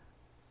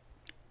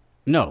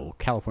 No,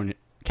 California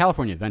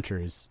Adventure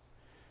is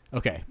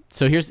okay.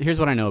 So here's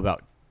what I know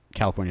about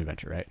California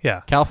Adventure, right?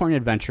 Yeah. California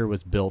Adventure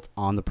was built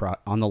on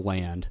the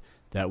land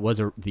that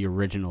was the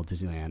original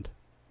Disneyland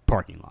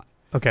parking lot,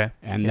 Okay.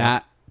 and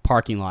that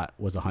parking lot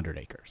was 100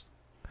 acres.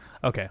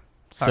 Okay.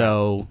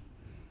 So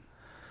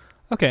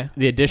Okay.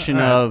 the addition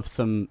All right. of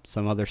some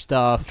other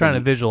stuff, Trying to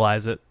and-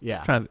 visualize it.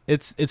 yeah,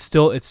 It's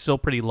still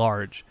pretty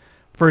large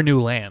for a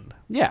new land.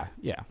 yeah,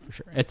 for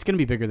sure. It's gonna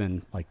be bigger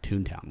than like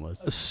Toontown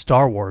was. A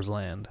Star Wars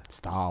land.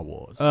 Star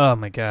Wars. Oh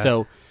my god.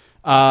 So,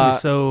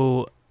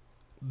 so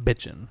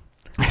bitchin'.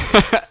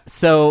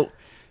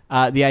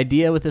 The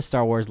idea with the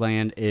Star Wars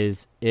land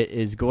is it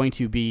is going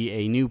to be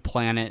a new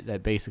planet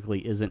that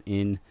basically isn't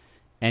in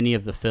any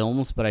of the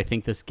films, but I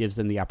think this gives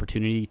them the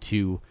opportunity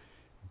to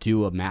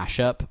do a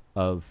mashup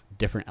of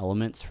different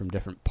elements from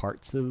different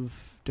parts of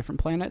different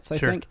planets, I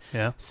Sure. think.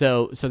 Yeah.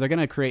 So they're going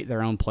to create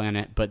their own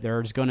planet, but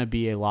there's going to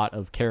be a lot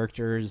of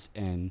characters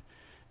and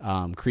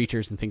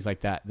creatures and things like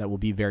that will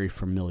be very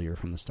familiar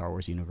from the Star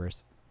Wars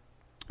universe.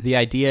 The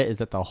idea is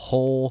that the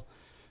whole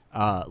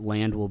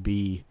land will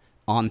be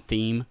on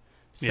theme,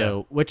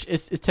 which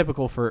is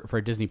typical for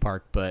a Disney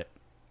park, but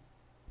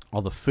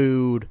all the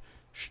food,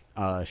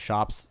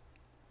 shops,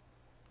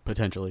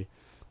 potentially,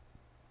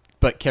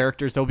 but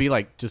characters, there'll be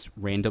like just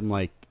random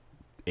like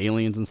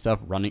aliens and stuff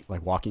running,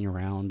 like walking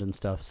around and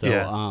stuff. So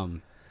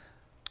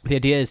the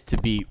idea is to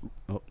be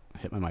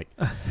hit my mic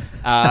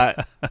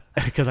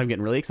because I'm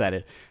getting really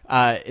excited,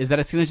 is that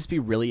it's going to just be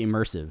really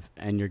immersive,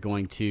 and you're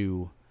going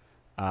to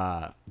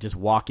just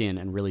walk in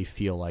and really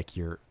feel like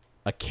you're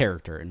a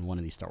character in one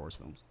of these Star Wars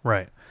films.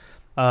 Right.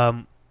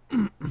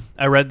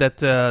 I read that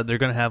they're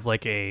going to have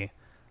like a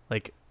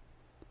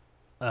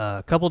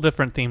couple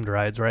different themed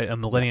rides, right? A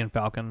Millennium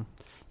Falcon.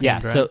 Yeah,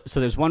 ride. so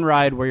there's one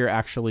ride where you're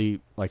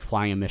actually like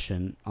flying a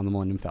mission on the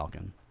Millennium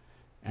Falcon,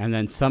 and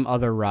then some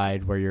other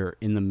ride where you're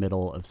in the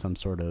middle of some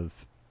sort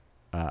of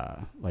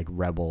like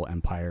Rebel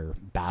Empire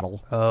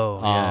battle. Oh,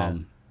 yeah.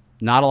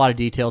 Not a lot of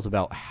details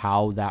about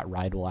how that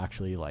ride will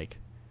actually like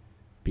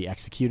be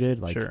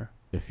executed, like Sure.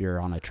 if you're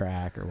on a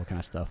track or what kind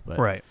of stuff. But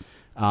Right.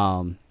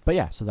 But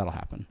yeah, so that'll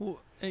happen.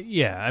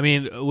 Yeah, I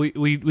mean,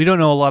 we don't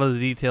know a lot of the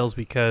details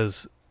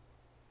because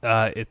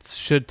it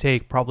should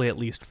take probably at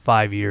least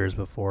 5 years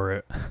before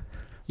it.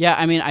 Yeah,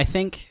 I mean, I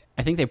think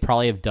they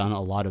probably have done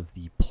a lot of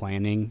the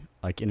planning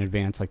like in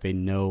advance, like they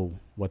know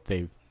what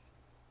they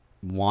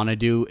want to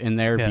do in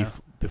there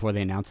before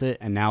they announce it,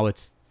 and now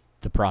it's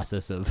the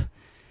process of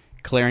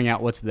clearing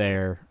out what's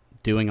there,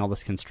 doing all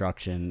this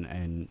construction,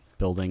 and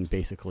building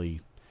basically,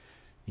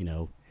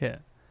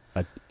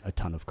 a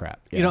ton of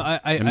crap. Yeah.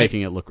 And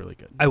making it look really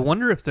good. I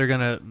wonder if they're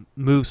gonna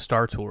move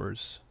Star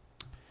Tours,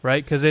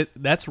 right? Because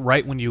that's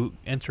right when you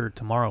enter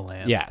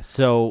Tomorrowland. Yeah,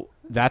 so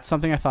that's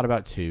something I thought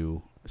about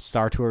too.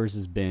 Star Tours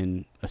has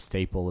been a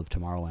staple of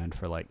Tomorrowland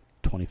for like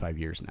 25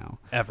 years now.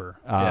 Ever.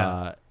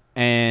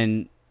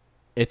 And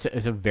it's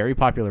a very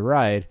popular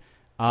ride.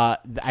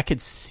 I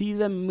could see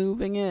them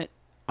moving it.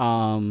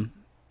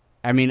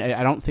 I mean,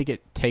 I don't think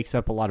it takes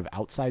up a lot of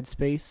outside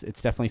space.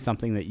 It's definitely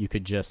something that you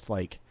could just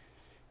like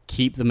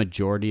keep the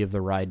majority of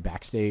the ride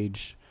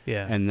backstage.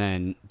 Yeah. And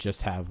then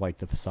just have like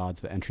the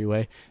facades, the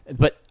entryway.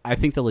 But I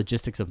think the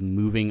logistics of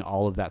moving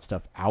all of that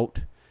stuff out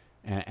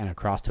and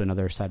across to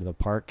another side of the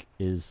park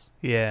is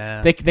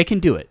they can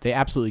do it. They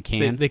absolutely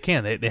can. They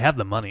can. They have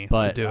the money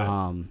But, to do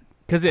it.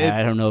 Because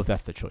I don't know if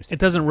that's the choice. It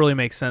doesn't really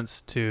make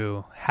sense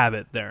to have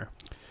it there.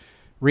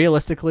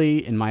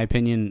 Realistically, in my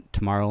opinion,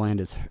 Tomorrowland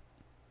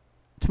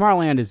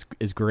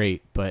is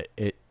great, but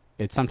it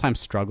sometimes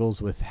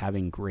struggles with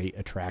having great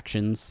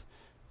attractions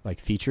like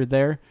featured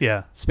there.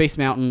 Yeah. Space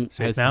Mountain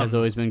has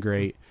always been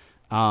great.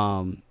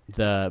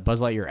 The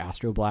Buzz Lightyear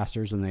Astro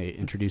Blasters, when they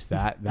introduced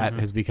that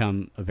has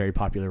become a very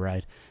popular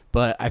ride.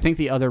 But I think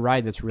the other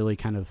ride that's really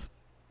kind of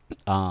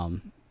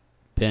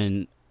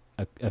been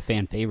a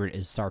fan favorite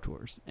is Star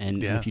Tours.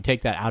 And if you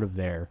take that out of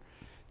there,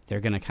 they're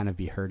going to kind of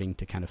be hurting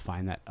to kind of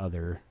find that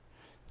other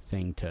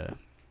thing to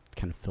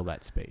kind of fill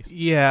that space.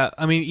 Yeah,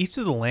 I mean, each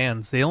of the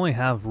lands, they only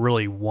have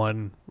really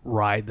one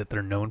ride that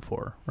they're known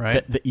for,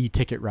 right? The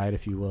e-ticket ride,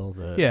 if you will.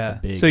 The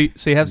big,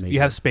 so you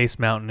have Space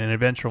Mountain. In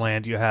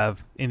Adventureland, you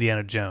have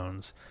Indiana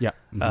Jones. Yeah.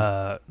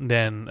 Mm-hmm.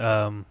 Then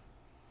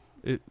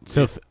Pirates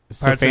of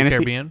the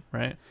Caribbean,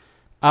 right?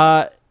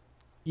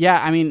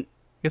 Yeah, I mean, I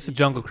guess the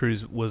Jungle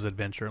Cruise was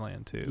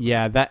Adventureland too.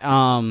 Yeah, that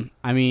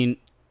I mean,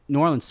 New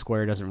Orleans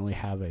Square doesn't really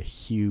have a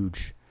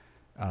huge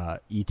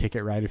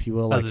e-ticket ride, if you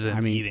will. Other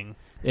than eating.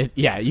 You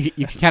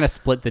can kind of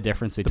split the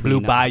difference between the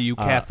Blue Bayou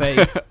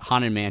Cafe,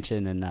 Haunted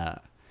Mansion, and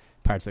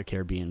Pirates of the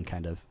Caribbean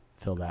kind of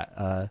fill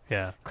that.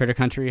 Yeah. Critter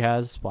Country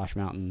has Splash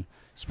Mountain.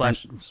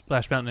 Splash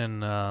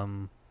Mountain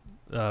and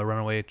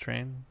Runaway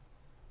Train.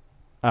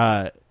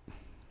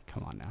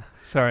 Come on now.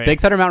 Sorry.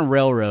 Big Thunder Mountain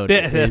Railroad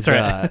That's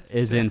right.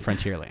 is in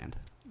Frontierland.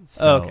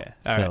 So, okay.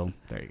 All so right.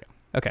 there you go.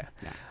 Okay.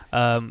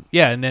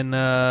 Yeah. And then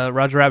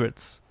Roger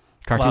Rabbit's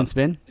Cartoon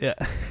Spin. Yeah.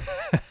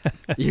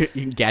 you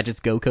Gadgets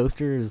Go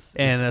Coaster is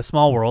and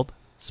Small World.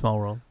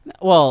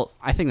 Well,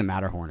 I think the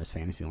Matterhorn is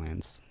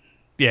Fantasyland's.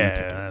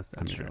 Yeah,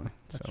 that's true.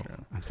 That's so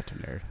true. I'm such a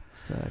nerd.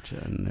 Such a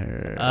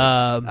nerd.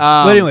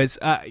 But anyways,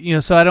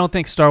 so I don't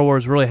think Star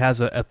Wars really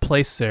has a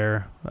place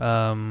there.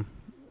 I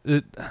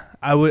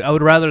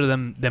would rather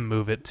them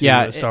move it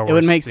to Star Wars. It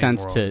would make themed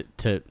sense world.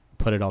 to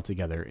put it all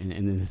together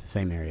in the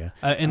same area.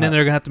 And then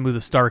they're gonna have to move the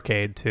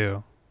Starcade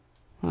too.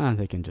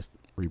 They can just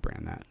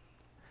rebrand that,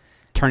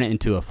 turn it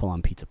into a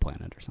full-on Pizza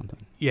Planet or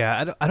something.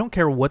 Yeah, I don't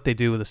care what they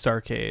do with the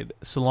Starcade,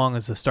 so long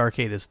as the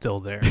Starcade is still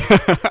there.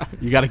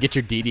 You got to get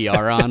your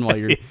DDR on while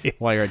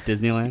you're at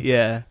Disneyland.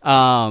 Yeah.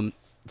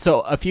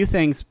 So a few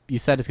things you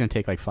said it's going to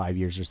take like 5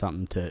 years or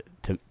something to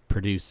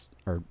produce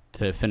or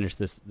to finish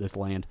this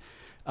land.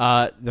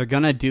 They're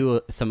going to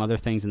do some other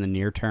things in the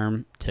near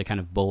term to kind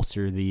of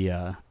bolster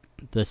the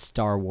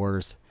Star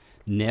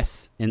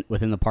Wars-ness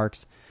within the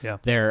parks. Yeah.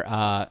 They're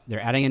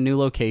adding a new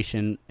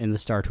location in the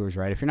Star Tours,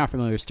 right? If you're not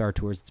familiar with Star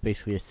Tours, it's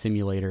basically a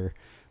simulator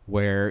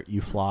where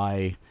you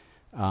fly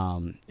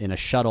in a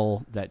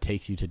shuttle that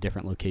takes you to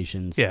different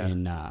locations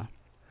in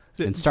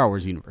Star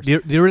Wars universe.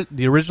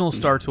 The original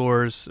Star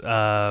Tours,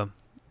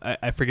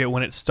 I forget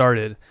when it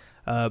started,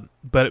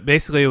 but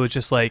basically it was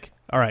just like,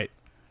 all right,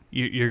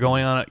 you're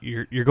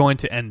going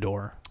to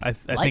Endor. I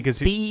think it's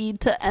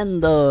speed to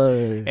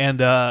Endor, and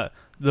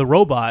the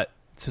robot.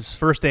 It's his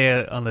first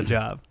day on the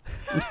job.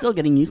 I'm still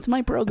getting used to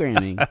my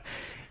programming.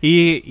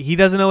 He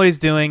doesn't know what he's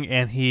doing,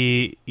 and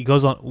we go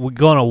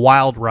on a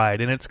wild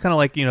ride, and it's kind of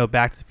like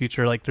Back to the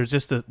Future. Like there's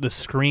just the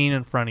screen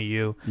in front of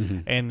you,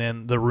 and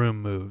then the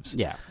room moves.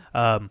 Yeah.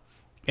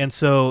 And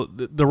so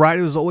the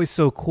ride was always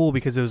so cool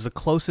because it was the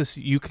closest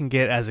you can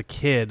get as a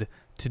kid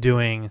to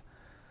doing,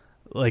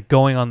 like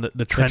going on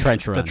the trench run.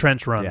 The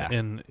trench run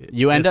in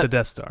the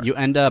Death Star. You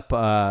end up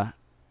on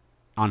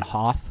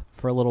Hoth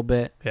for a little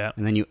bit,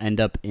 and then you end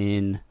up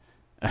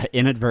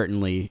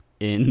inadvertently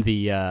in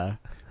the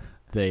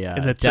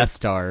Death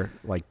Star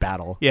like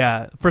battle.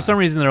 Yeah, for some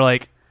reason they're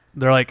like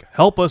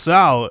help us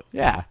out.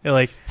 Yeah, they're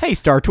like, hey,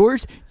 Star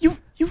Tours, you've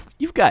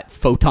got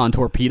photon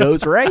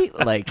torpedoes, right?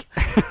 Like,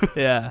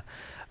 yeah.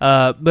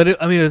 But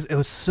it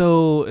was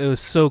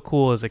so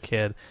cool as a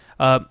kid.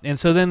 And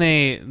so then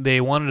they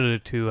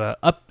wanted to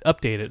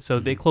update it, so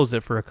they closed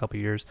it for a couple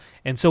years.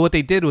 And so what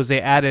they did was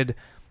they added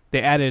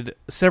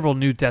several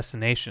new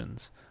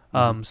destinations.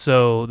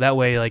 So that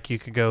way, like you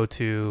could go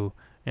to,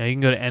 you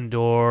can go to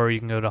Endor, you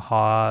can go to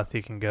Hoth,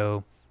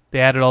 they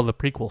added all the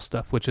prequel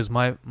stuff, which is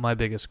my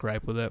biggest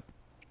gripe with it.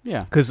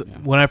 Yeah. Because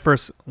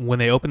when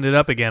they opened it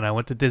up again, I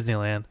went to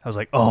Disneyland. I was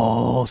like,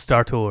 oh,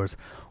 Star Tours.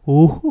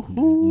 Ooh.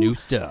 New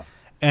stuff.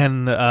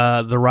 And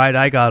the ride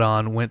I got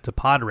on went to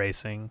pod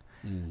racing.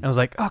 I was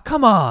like, oh,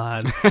 come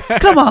on.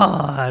 Come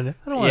on.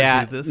 I don't want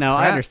to do this. No,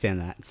 crap. I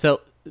understand that.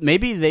 So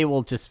maybe they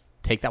will just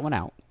take that one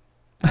out,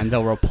 and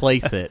they'll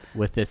replace it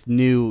with this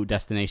new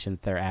destination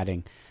that they're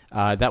adding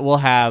that will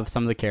have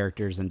some of the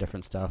characters and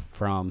different stuff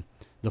from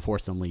The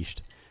Force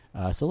Unleashed.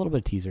 So a little bit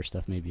of teaser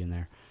stuff maybe in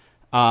there.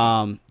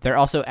 They're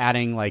also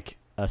adding like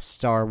a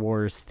Star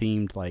Wars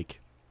themed like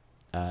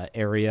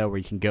area where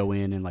you can go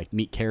in and like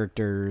meet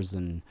characters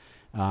and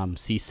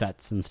see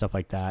sets and stuff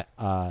like that.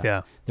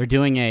 They're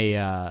doing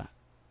a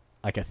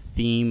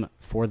theme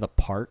for the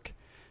park,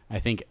 I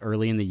think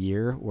early in the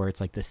year, where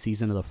it's like the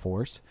Season of the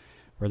Force,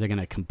 where they're going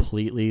to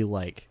completely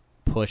like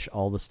push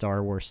all the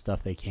Star Wars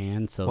stuff they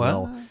can. So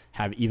they'll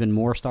have even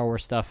more Star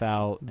Wars stuff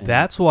out.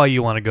 That's why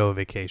you want to go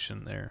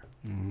vacation there.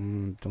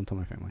 Don't tell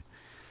my family.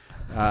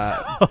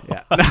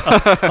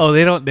 Oh,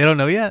 they don't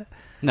know yet?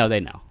 No, they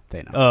know.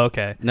 Oh,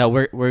 okay. No,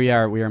 we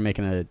are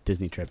making a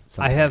Disney trip.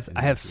 I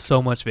have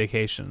so much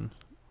vacation.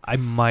 I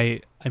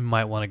might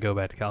want to go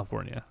back to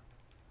California.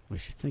 We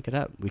should sync it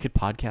up. We could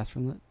podcast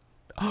from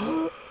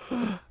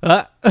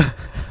that.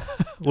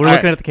 We're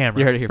looking at the camera.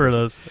 You heard it here for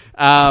first.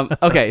 those.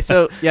 Okay,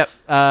 so yep,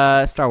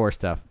 Star Wars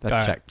stuff.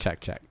 That's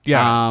check.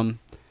 Yeah.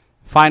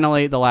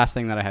 Finally, the last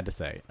thing that I had to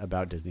say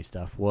about Disney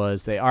stuff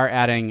was they are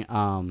adding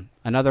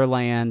another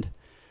land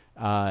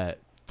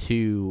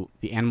to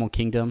the Animal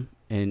Kingdom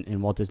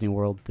in Walt Disney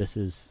World. I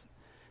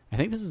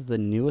think this is the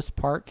newest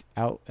park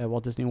out at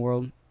Walt Disney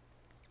World.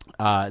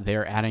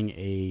 They're adding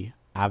a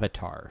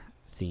Avatar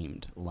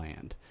themed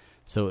land.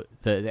 So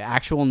the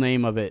actual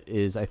name of it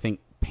is, I think,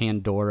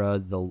 Pandora,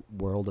 the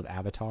World of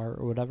Avatar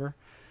or whatever.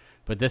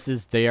 But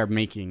they are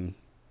making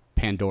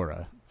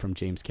Pandora from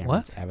James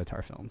Cameron's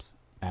Avatar films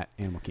at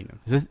Animal Kingdom.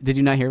 Did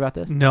you not hear about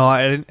this? No,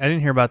 I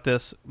didn't hear about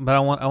this, but I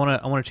want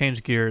to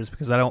change gears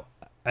because I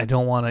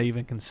don't want to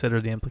even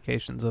consider the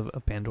implications of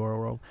Pandora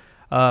World.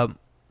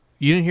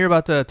 You didn't hear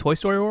about the Toy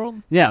Story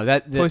World? Yeah,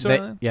 Toy Story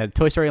Land? Yeah,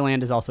 Toy Story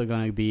Land is also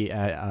going to be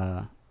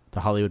at the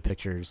Hollywood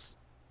Pictures.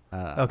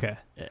 Okay.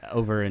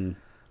 Over in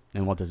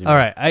in Walt Disney All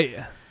World.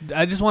 right,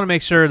 I just want to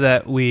make sure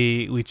that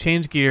we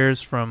change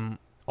gears from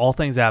all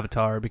things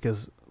Avatar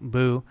because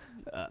Boo,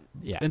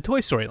 Yeah. in Toy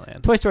Story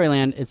Land. Toy Story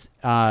Land, it's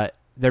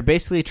they're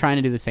basically trying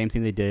to do the same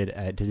thing they did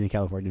at Disney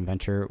California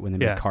Adventure when they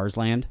made Yeah. Cars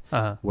Land,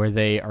 where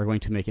they are going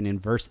to make an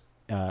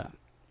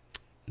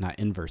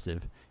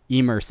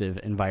immersive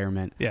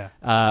environment,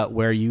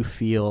 where you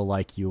feel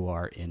like you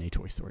are in a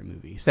Toy Story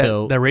movie.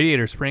 That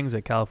Radiator Springs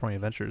at California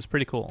Adventure is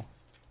pretty cool.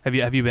 Have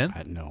you been?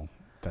 No,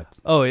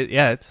 that's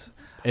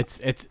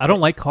it's. I don't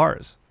like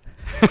Cars.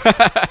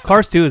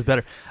 Cars 2 is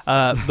better,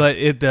 but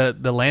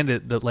the land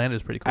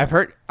is pretty cool. I've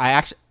heard.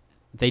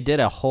 They did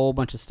a whole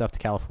bunch of stuff to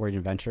California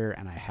Adventure,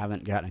 and I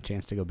haven't gotten a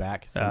chance to go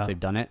back since they've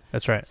done it.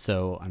 That's right.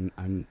 So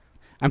I'm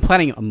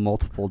planning a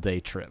multiple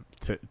day trip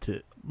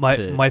to my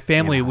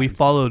family. Anaheim, We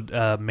followed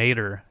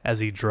Mater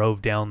as he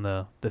drove down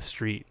the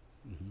street.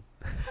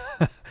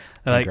 Mm-hmm.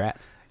 Like,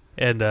 Congrats.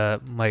 and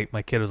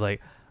my kid was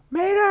like,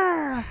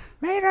 Mater.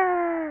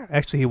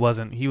 Actually, he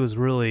wasn't. He was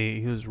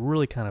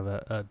really kind of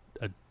a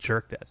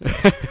jerk that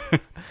day.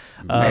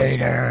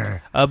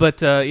 Mater. But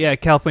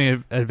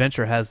California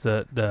Adventure has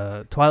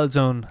the Twilight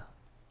Zone,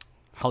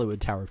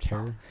 Hollywood Tower of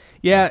Terror.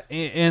 Yeah,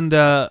 and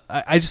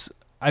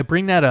I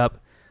bring that up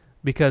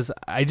because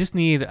I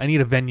need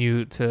a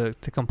venue to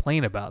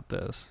complain about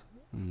this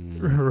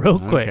real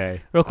quick.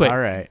 Okay. Real quick. All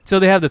right. So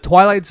they have the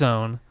Twilight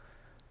Zone,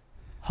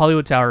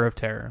 Hollywood Tower of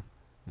Terror.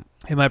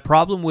 And my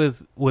problem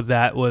with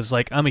that was,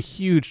 like, I'm a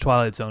huge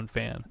Twilight Zone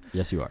fan.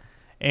 Yes, you are.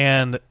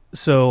 And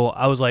so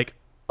I was like,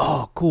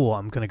 oh, cool,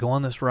 I'm going to go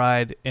on this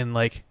ride. And,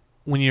 like,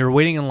 when you're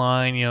waiting in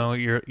line, you know,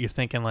 you're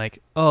thinking,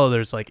 like, oh,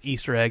 there's, like,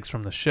 Easter eggs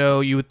from the show.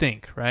 You would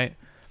think, right?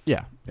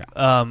 Yeah.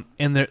 Yeah.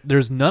 And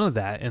there's none of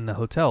that in the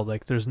hotel.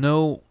 Like, there's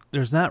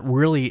not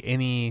really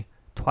any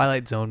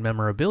Twilight Zone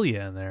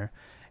memorabilia in there.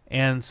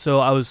 And so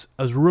I was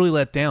really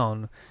let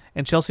down.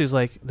 And Chelsea's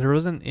like, there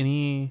wasn't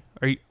any.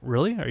 Are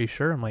you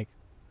sure? I'm like,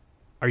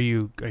 Are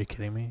you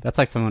kidding me? That's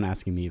like someone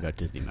asking me about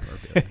Disney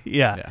memorabilia.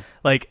 Yeah.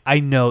 Like,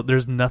 I know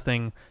there's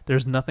nothing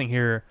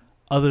here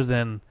other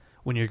than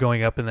when you're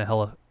going up in the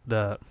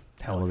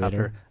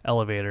helicopter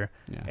elevator,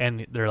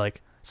 and they're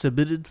like,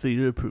 submitted for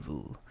your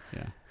approval.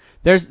 Yeah.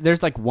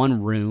 There's like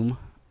one room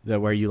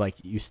where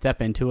you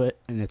step into it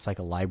and it's like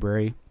a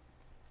library,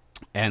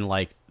 and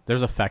like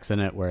there's effects in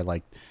it where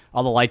like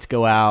all the lights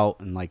go out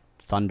and like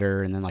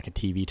thunder, and then like a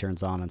TV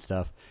turns on and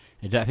stuff.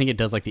 I think it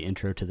does like the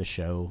intro to the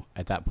show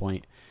at that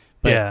point.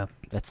 But yeah,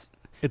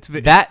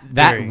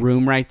 that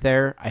room right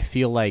there. I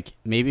feel like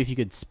maybe if you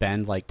could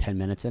spend like 10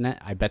 minutes in it,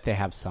 I bet they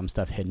have some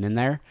stuff hidden in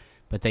there.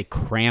 But they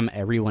cram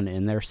everyone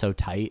in there so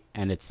tight,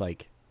 and it's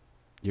like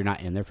you're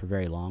not in there for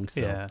very long.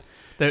 So. Yeah,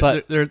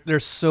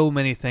 there's so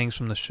many things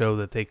from the show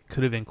that they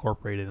could have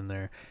incorporated in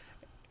there.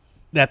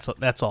 That's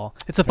all.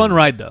 It's a fun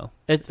ride though.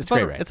 It's a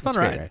great ride. It's a fun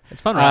ride.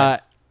 It's a fun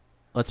ride.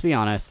 Let's be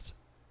honest.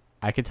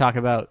 I could talk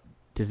about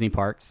Disney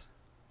parks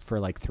for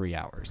like 3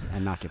 hours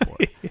and not get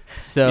bored.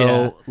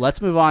 So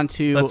let's move on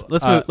to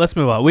let's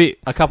move on.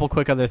 A couple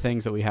quick other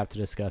things that we have to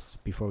discuss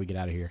before we get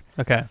out of here.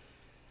 Okay.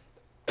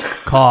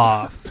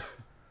 Cough.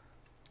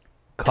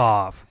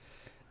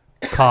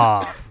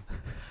 All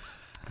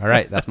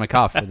right, that's my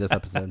cough for this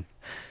episode.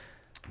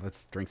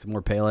 Let's drink some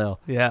more pale ale.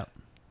 Yeah.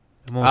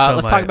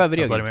 Let's talk about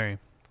video games. Mary.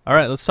 All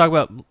right, let's talk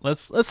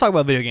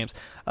about video games.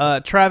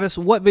 Travis,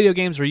 what video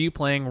games are you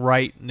playing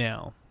right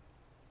now?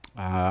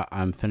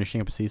 I'm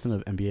finishing up a season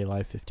of NBA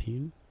Live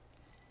 15.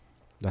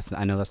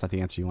 I know that's not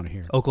the answer you want to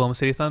hear. Oklahoma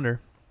City Thunder.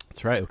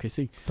 That's right,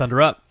 OKC.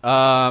 Thunder up.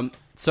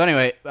 So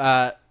anyway,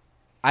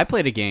 I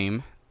played a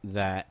game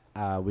that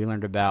we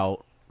learned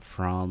about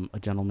from a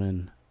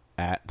gentleman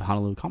at the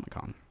Honolulu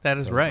Comic-Con. That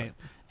is right.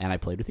 And I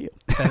played with you.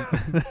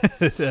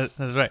 That's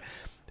right.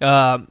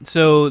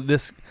 So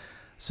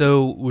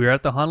we were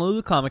at the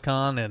Honolulu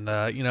Comic-Con, and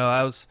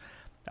I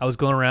was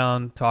going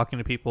around talking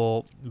to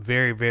people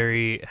very,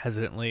 very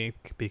hesitantly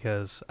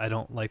because I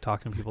don't like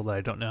talking to people that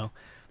I don't know.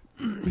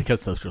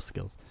 Because social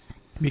skills.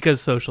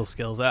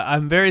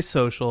 I'm very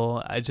social.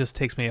 It just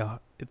takes me a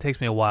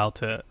while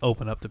to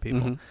open up to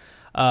people.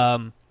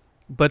 Mm-hmm.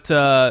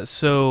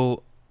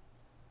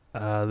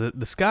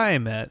 This guy I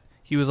met,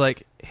 he was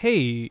like,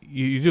 "Hey,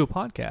 you do a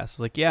podcast?" I was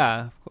like,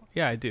 "Yeah,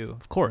 I do.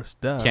 Of course,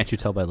 duh." Can't you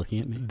tell by looking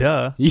at me?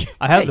 Duh.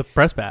 I have the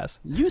press pass.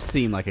 You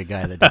seem like a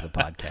guy that does a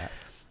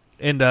podcast.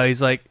 And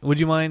he's like, "Would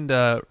you mind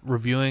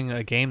reviewing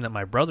a game that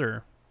my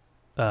brother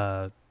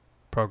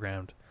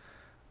programmed?"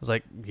 I was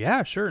like,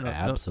 "Yeah, sure, no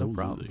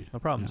problem, no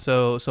problem."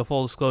 Yeah. So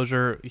full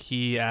disclosure,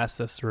 he asked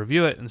us to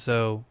review it, and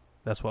so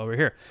that's why we're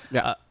here.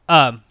 Yeah.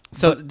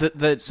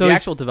 The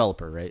actual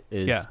developer, right,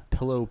 is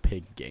Pillow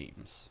Pig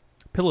Games.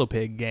 Pillow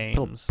Pig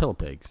Games. Pillow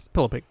Pigs.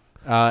 Pillow Pig.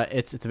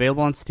 It's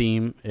available on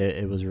Steam.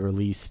 It was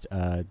released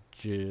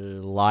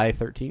July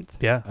 13th.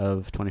 Yeah.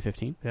 Of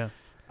 2015. Yeah.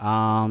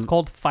 It's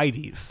called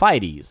Fighties.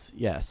 Fighties,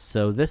 yes.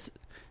 So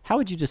how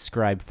would you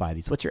describe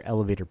Fighties? What's your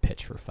elevator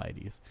pitch for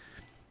Fighties?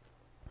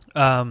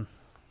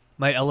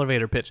 My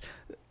elevator pitch.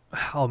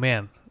 Oh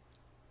man,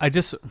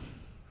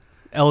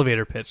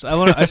 elevator pitch. I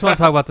just want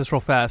to talk about this real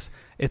fast.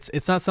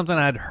 It's not something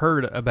I'd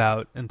heard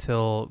about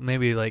until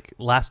maybe like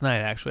last night.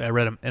 Actually, I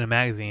read in a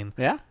magazine.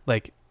 Yeah.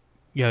 Like,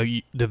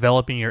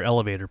 developing your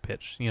elevator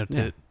pitch.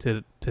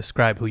 To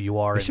describe who you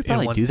are. We should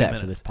probably do that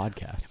minutes. for this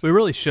podcast. We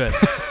really should.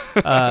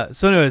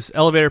 So, anyways,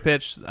 elevator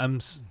pitch.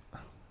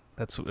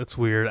 That's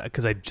weird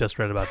because I just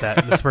read about that.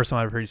 That's the first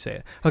time I've heard you say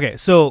it. Okay,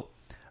 so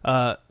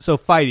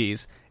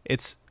Fighties.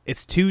 It's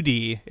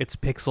 2D. It's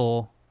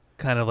pixel.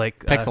 Kind of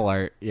like pixel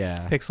art,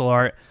 yeah. Pixel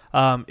art.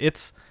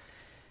 It's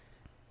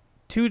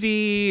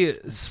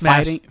 2D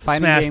fighting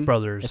Smash game.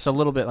 Brothers. It's a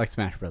little bit like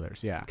Smash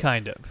Brothers, yeah.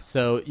 Kind of.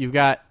 So you've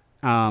got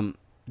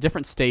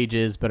different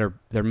stages, but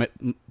they're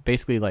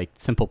basically like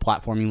simple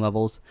platforming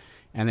levels,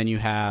 and then you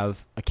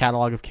have a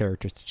catalog of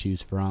characters to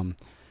choose from,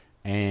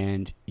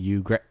 and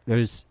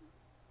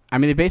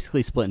they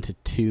basically split into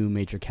two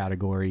major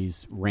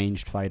categories: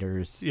 ranged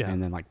fighters,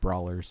 and then like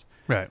brawlers.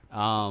 Right.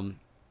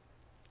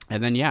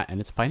 And then, and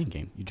it's a fighting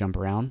game. You jump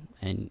around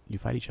and you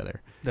fight each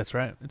other. That's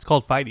right. It's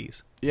called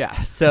Fighties.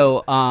 Yeah.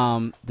 So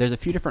there's a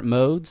few different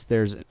modes.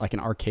 There's like an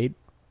arcade.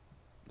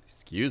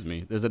 Excuse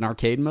me. There's an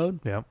arcade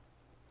mode. Yeah.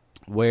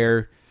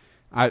 Where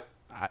I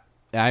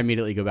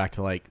immediately go back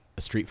to like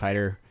a Street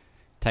Fighter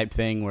type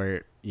thing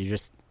where you're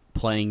just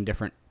playing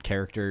different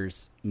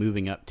characters,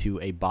 moving up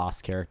to a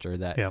boss character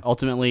that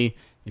ultimately,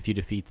 if you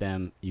defeat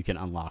them, you can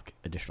unlock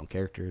additional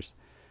characters.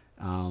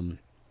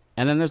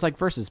 And then there's like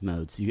versus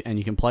modes, and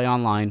you can play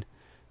online.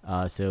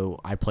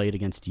 So I played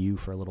against you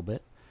for a little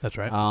bit. That's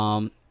right.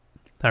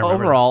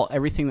 Overall,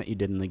 everything that you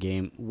did in the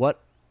game,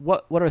 what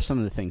are some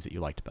of the things that you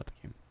liked about the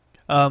game?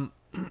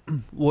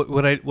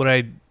 What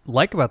I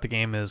like about the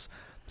game is,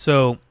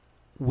 so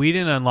we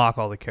didn't unlock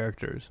all the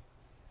characters.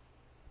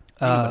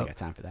 Anybody got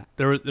time for that?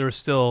 There's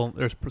still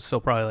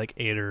probably like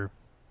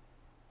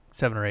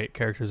 7 or 8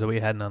 characters that we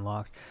hadn't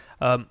unlocked.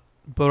 But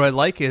what I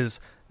like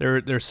is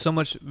there's so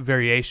much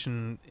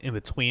variation in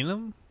between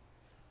them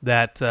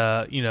that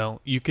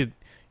you could,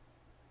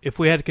 if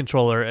we had a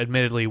controller,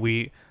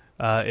 admittedly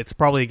it's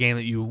probably a game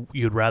that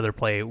you'd rather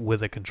play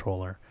with a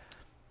controller.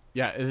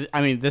 Yeah,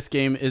 I mean this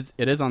game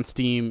is on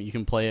Steam. You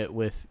can play it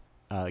with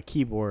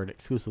keyboard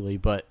exclusively,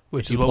 but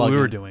which is what we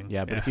were doing.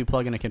 Yeah, but if you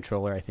plug in a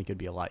controller, I think it'd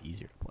be a lot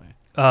easier to play.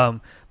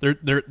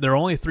 There are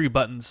only 3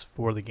 buttons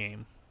for the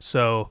game,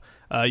 so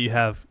you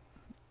have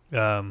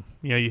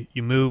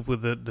you move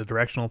with the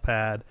directional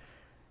pad.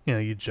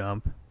 You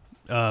jump,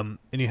 and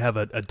you have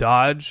a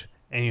dodge,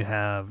 and you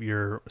have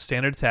your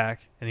standard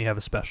attack, and you have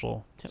a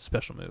special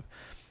move.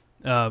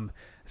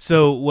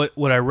 So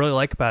what I really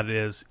like about it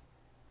is,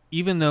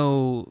 even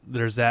though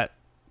there's that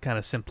kind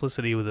of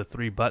simplicity with the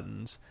 3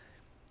 buttons,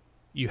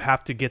 you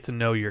have to get to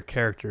know your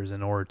characters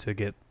in order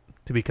to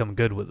become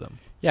good with them.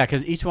 Yeah,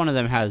 because each one of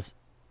them has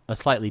a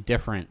slightly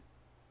different,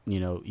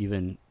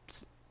 even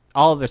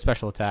all of their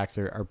special attacks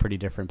are pretty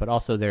different, but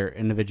also their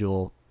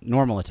individual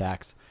normal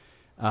attacks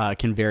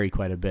can vary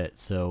quite a bit.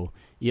 So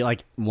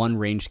like one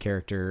ranged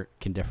character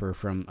can differ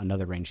from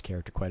another ranged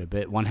character quite a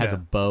bit. One has a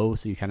bow,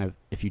 so you kind of,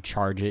 if you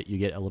charge it, you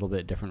get a little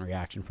bit different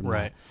reaction from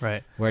that.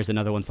 Right. Whereas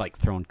another one's like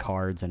throwing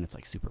cards, and it's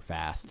like super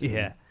fast.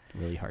 Yeah.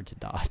 Really hard to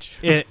dodge.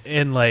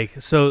 and like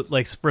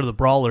for the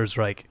brawlers,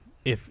 like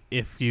if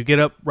you get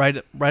up right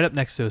up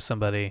next to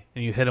somebody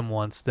and you hit them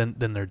once, then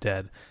they're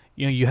dead.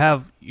 You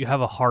have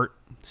a heart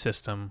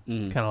system,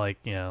 kind of like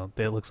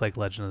it looks like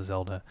Legend of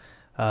Zelda.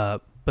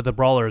 But the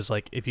brawlers,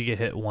 like if you get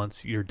hit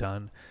once, you're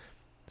done.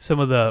 Some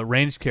of the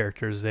ranged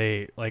characters,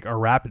 they like are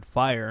rapid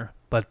fire,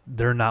 but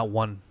they're not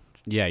one.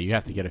 Yeah, you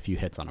have to get a few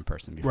hits on a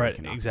person before you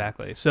can knock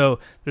exactly. Them. So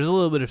there's a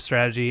little bit of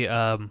strategy.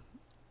 I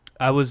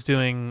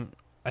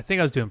think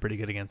I was doing pretty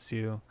good against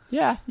you.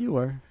 Yeah, you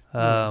were.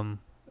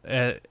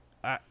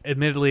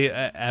 Admittedly,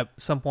 at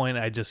some point,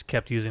 I just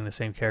kept using the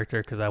same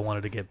character because I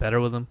wanted to get better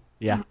with him.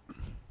 Yeah.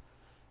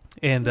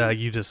 And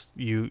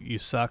you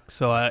suck.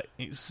 So I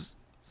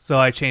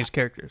changed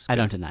characters. I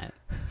don't deny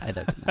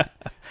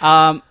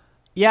it.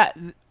 Yeah,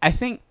 I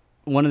think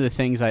one of the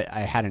things I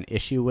had an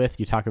issue with,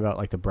 you talk about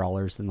like the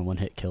brawlers and the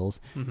one-hit kills.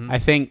 Mm-hmm. I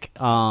think,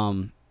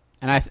 and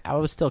I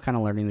was still kind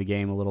of learning the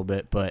game a little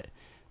bit, but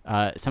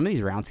some of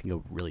these rounds can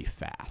go really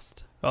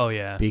fast. Oh,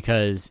 yeah.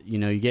 Because,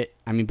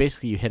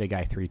 basically you hit a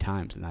guy 3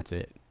 times and that's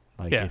it.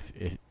 Like,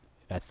 if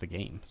that's the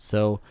game.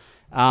 So,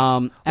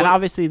 and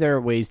obviously there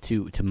are ways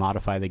to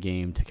modify the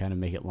game to kind of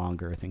make it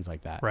longer, things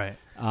like that. Right.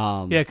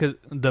 Because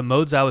the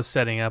modes I was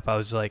setting up, I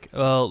was like,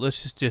 oh,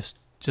 let's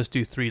just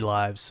do 3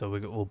 lives so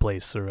we'll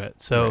blaze through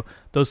it. So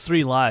those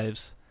 3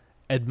 lives,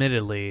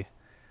 admittedly,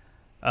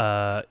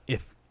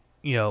 if,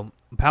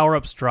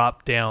 power-ups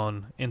drop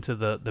down into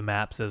the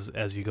maps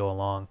as you go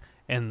along,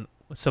 and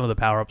some of the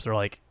power-ups are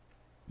like,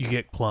 you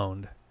get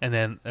cloned, and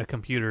then a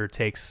computer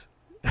takes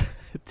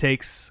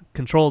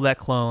control of that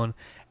clone,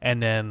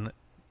 and then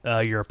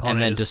your opponent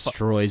and then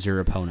destroys your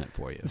opponent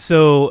for you.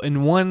 So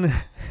in one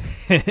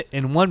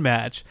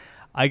match,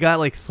 I got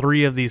like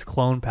 3 of these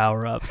clone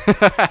power-ups,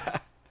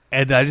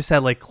 and I just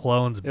had like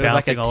clones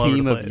bouncing all over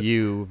the place. It was like a team of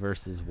you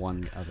versus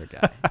one other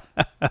guy.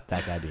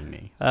 That guy being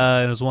me. So.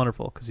 It was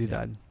wonderful because you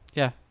died.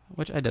 Yeah,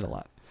 which I did a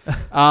lot.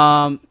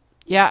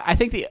 Yeah, I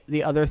think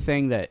the other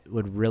thing that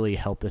would really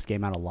help this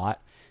game out a lot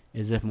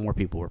is if more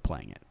people were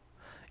playing it.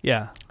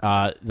 Yeah.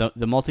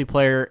 The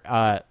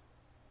multiplayer,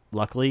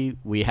 luckily,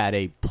 we had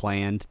a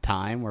planned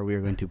time where we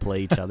were going to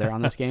play each other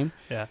on this game.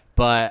 Yeah.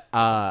 But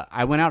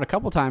I went out a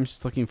couple times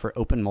just looking for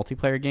open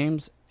multiplayer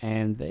games,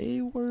 and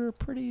they were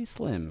pretty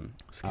slim.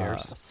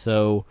 Scarce.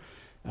 So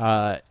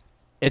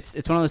it's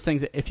one of those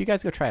things that if you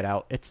guys go try it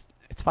out, it's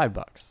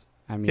 $5.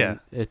 I mean, Yeah.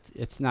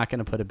 it's not going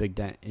to put a big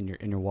dent in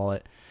your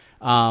wallet.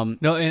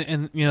 No,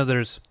 and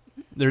there's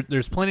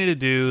plenty to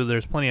do.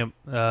 There's plenty of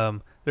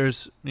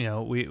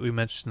we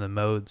mentioned the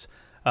modes,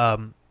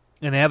 and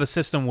they have a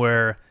system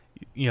where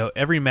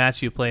every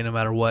match you play, no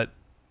matter what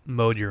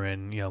mode you're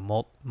in,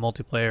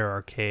 multiplayer,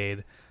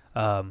 arcade,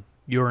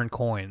 you earn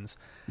coins,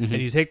 and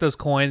you take those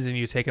coins and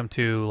you take them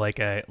to like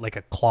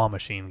a claw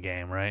machine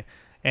game, right?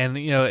 And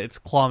it's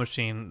claw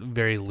machine,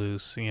 very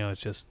loose.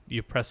 It's just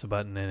you press a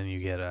button and you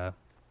get a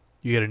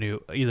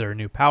either a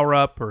new power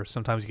up, or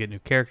sometimes you get new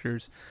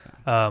characters.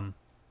 And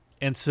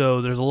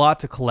so there's a lot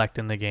to collect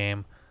in the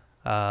game.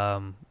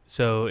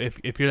 So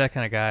if you're that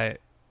kind of guy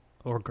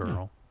or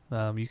girl,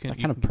 you can that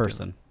kind of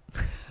person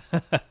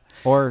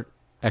or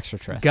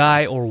extraterrestrial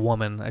guy or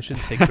woman. I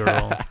shouldn't say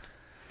girl.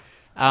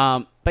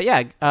 But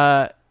yeah,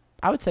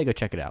 I would say go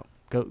check it out.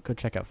 Go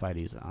check out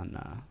Fighties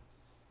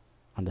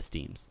on the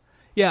Steams.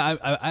 Yeah,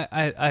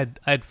 I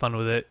had fun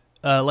with it.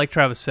 Like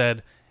Travis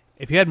said,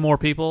 if you had more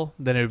people,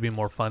 then it would be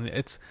more fun.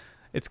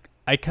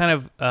 I kind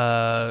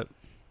of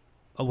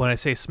when I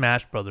say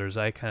Smash Brothers,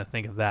 I kind of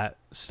think of that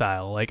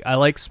style. Like, I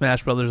like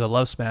Smash Brothers. I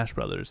love Smash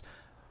Brothers.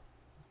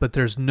 But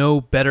there's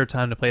no better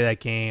time to play that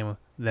game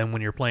than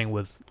when you're playing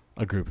with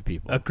a group of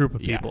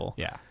people.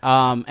 Yeah.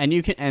 And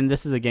you can, and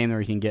this is a game where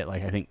you can get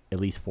I think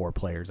at least 4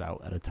 players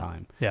out at a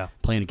time. Yeah.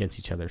 Playing against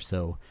each other.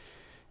 So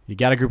you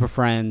got a group of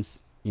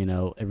friends,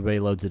 everybody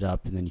loads it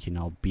up, and then you can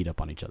all beat up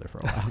on each other for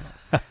a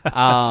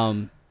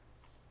while.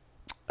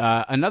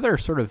 Another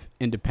sort of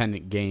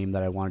independent game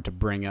that I wanted to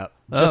bring up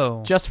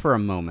just for a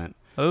moment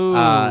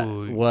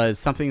was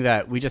something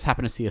that we just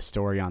happened to see a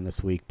story on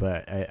this week,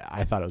 but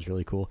I thought it was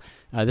really cool.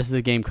 This is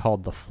a game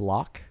called The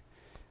Flock.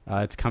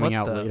 It's coming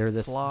out later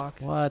this Flock?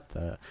 What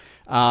the?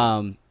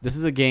 This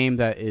is a game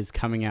that is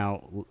coming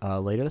out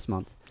later this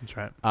month. That's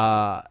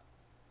right.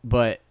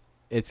 But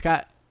it's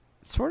got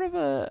sort of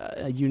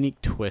a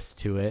unique twist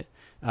to it.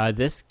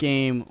 This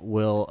game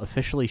will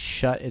officially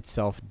shut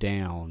itself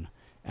down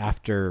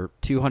after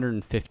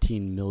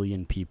 215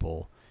 million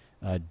people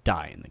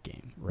die in the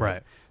game.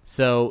 Right.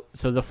 So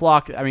The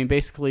Flock, I mean,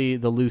 basically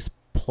the loose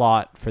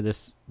plot for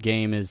this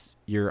game is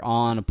you're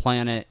on a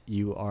planet.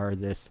 You are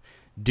this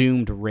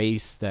doomed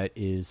race that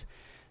is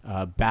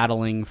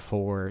battling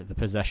for the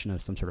possession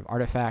of some sort of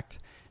artifact.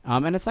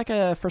 And it's like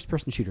a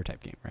first-person shooter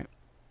type game, right?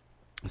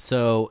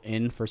 So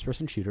in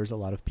first-person shooters, a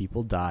lot of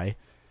people die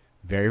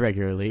very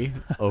regularly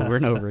over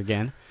and over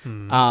again.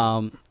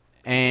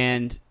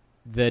 And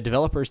the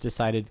developers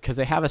decided, because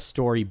they have a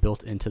story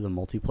built into the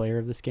multiplayer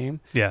of this game,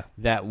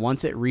 that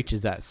once it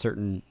reaches that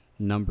certain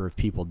number of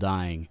people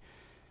dying,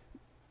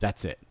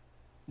 that's it.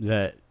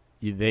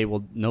 They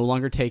will no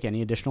longer take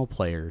any additional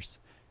players.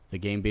 The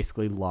game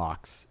basically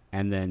locks,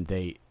 and then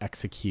they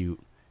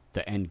execute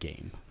the end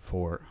game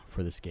for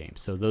this game.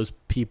 So those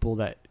people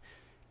that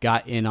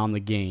got in on the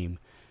game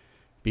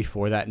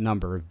before that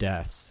number of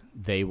deaths,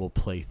 they will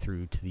play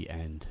through to the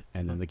end,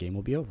 and then the game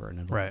will be over, and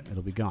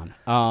it'll be gone.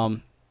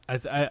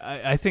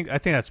 I think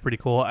that's pretty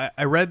cool.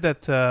 I read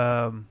that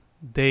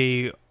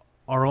they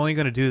are only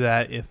going to do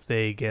that if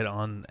they get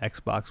on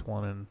Xbox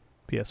One and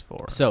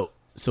PS4.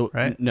 So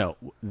right? No,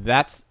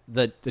 that's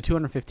the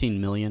 215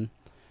 million.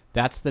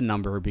 That's the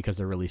number because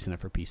they're releasing it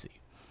for PC.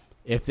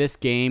 If this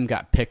game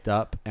got picked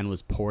up and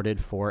was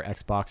ported for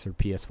Xbox or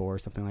PS4 or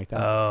something like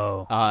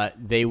that,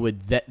 they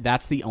would.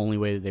 That's the only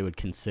way that they would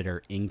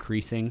consider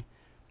increasing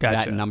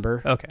that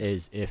number.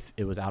 Is if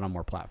it was out on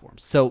more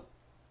platforms. So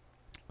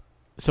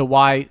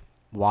why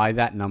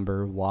that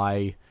number?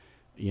 Why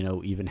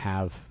even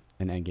have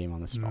an end game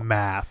on this?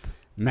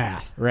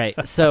 Math,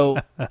 right? So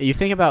you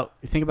think about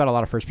a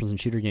lot of first-person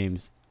shooter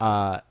games.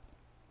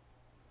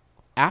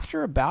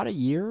 After about a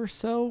year or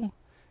so,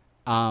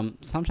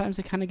 sometimes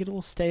they kind of get a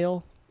little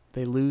stale.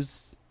 They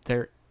lose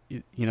their,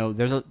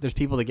 there's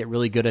people that get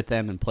really good at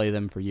them and play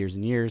them for years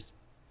and years.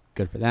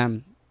 Good for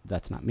them.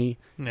 That's not me.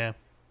 Yeah.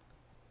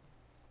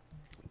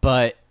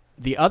 But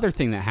the other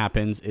thing that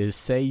happens is,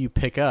 say you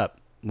pick up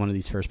one of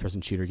these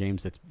first-person shooter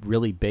games that's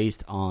really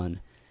based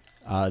on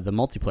the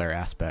multiplayer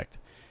aspect,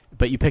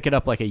 but you pick it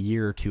up like a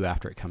year or two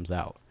after it comes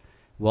out.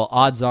 Well,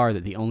 odds are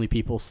that the only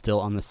people still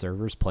on the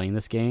servers playing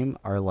this game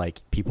are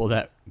like people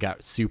that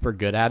got super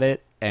good at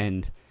it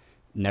and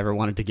never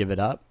wanted to give it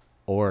up,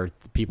 or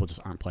the people just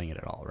aren't playing it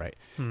at all, right?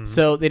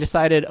 So they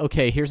decided,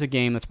 okay, here's a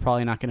game that's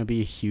probably not going to be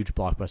a huge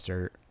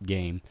blockbuster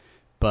game,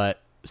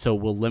 but so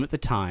we'll limit the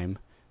time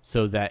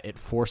so that it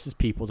forces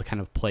people to kind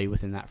of play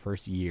within that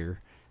first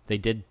year. They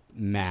did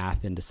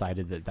math and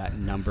decided that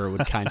number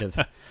would kind of,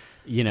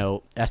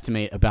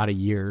 estimate about a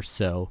year or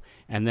so,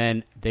 and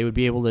then they would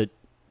be able to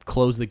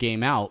close the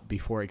game out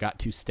before it got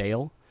too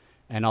stale,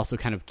 and also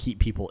kind of keep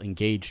people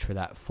engaged for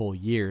that full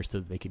year so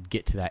that they could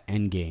get to that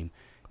end game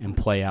and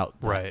play out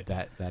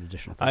that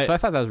additional thing. So I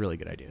thought that was a really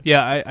good idea.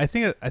 Yeah, I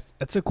think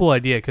that's a cool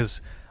idea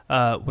because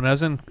when I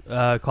was in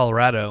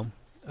Colorado,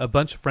 a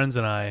bunch of friends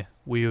and I,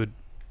 we would,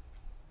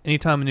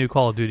 anytime a new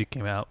Call of Duty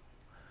came out,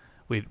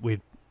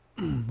 we'd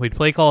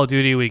play Call of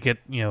Duty. We'd get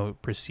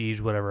Prestige,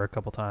 whatever, a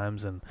couple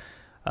times, and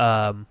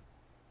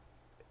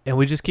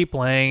we just keep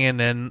playing, and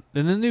then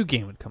the new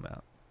game would come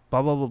out.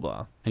 Blah blah blah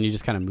blah. And you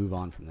just kind of move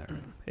on from there.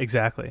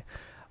 Exactly.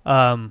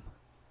 I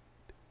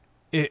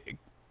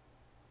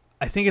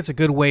think it's a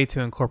good way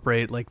to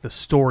incorporate like the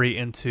story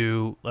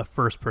into a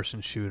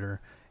first-person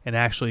shooter and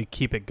actually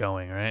keep it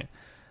going, right?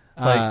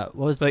 What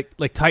was like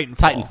Titanfall?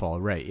 Titanfall,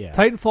 right? Yeah.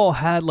 Titanfall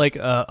had like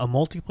a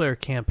multiplayer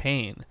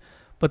campaign,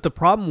 but the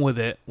problem with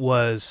it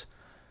was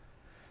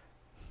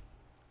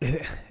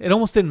it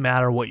almost didn't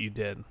matter what you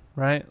did,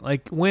 right?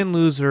 Like win,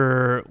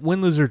 loser,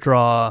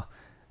 draw.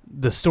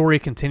 The story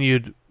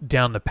continued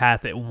down the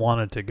path it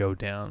wanted to go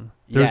down.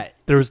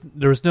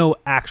 There's no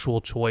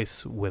actual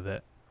choice with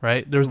it,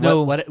 right? There's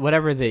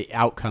whatever the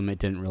outcome, it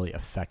didn't really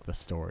affect the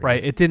story,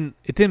 right? It didn't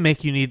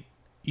make you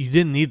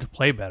didn't need to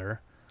play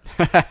better,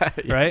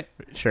 right?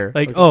 Sure.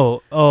 Like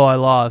okay. oh I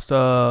lost.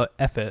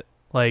 F it.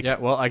 Like yeah.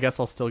 Well, I guess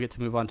I'll still get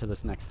to move on to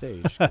this next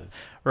stage.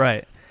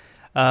 Right.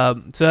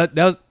 So that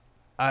was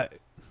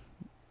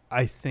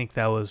I think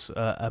that was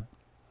a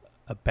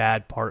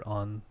bad part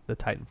on the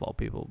Titanfall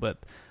people, but.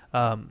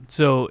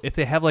 So if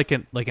they have like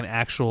an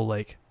actual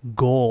like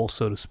goal,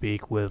 so to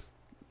speak, with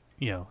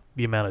the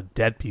amount of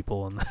dead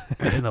people in the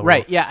right,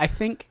 world. Yeah, I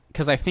think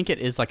it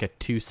is like a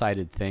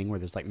two-sided thing where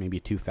there's like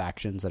maybe two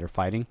factions that are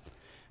fighting.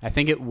 I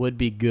think it would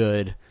be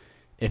good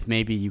if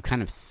maybe you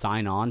kind of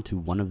sign on to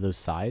one of those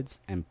sides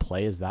and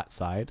play as that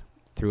side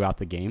throughout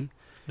the game.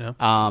 Yeah.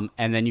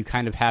 And then you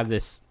kind of have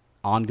this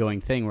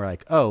ongoing thing where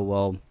like, oh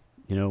well,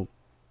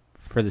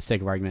 for the sake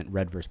of argument,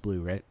 red versus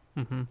blue, right?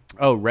 Mm-hmm.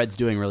 Oh, red's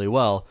doing really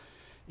well.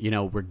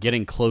 We're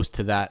getting close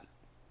to that,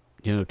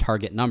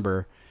 target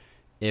number.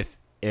 If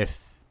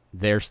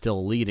they're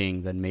still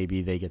leading, then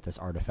maybe they get this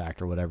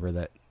artifact or whatever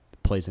that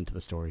plays into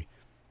the story.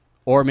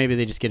 Or maybe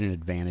they just get an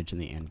advantage in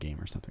the end game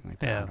or something like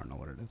that. Yeah. I don't know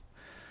what it is.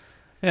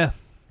 Yeah.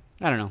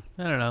 I don't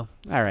know.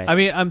 All right. I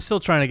mean, I'm still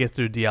trying to get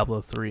through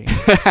Diablo 3.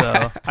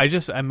 So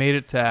I made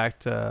it to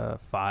Act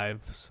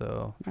 5.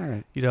 So all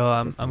right.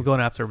 I'm going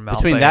after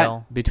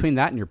Malthael. Between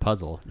that and your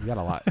puzzle, you got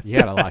a lot. You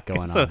got a lot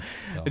going on. So.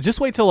 Just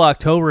wait till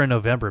October and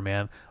November,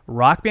 man.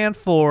 Rock Band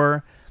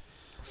 4,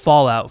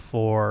 Fallout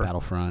 4,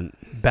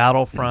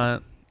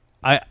 Battlefront.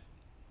 I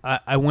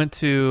went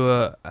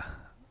to.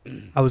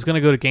 I was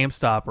gonna go to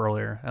GameStop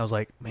earlier. I was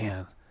like,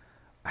 man,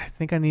 I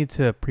think I need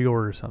to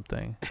pre-order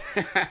something.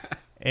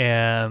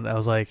 And I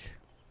was like,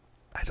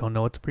 I don't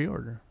know what to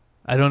pre-order.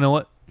 I don't know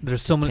what.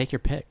 There's so many. Take your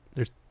pick.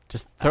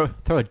 Just throw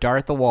a dart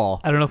at the wall.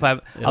 I don't know if I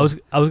was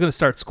going to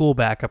start school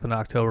back up in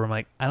October. I'm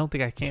like, I don't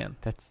think I can.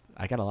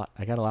 I got a lot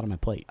on my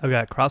plate. I've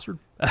got crossword.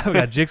 I've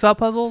got jigsaw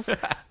puzzles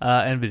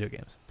and video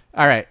games.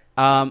 All right,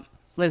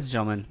 ladies and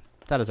gentlemen,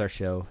 that is our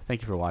show.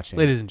 Thank you for watching.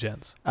 Ladies and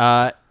gents,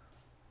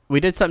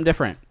 we did something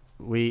different.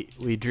 We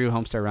drew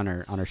Homestar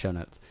Runner on our show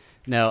notes.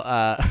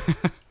 No,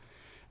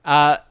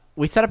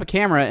 we set up a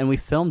camera and we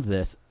filmed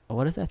this.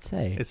 What does that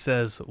say? It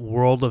says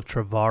World of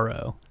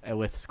Trevorrow.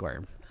 With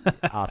Squirm.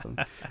 Awesome.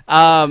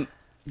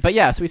 But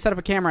yeah, so we set up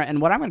a camera,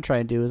 and what I'm going to try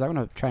and do is I'm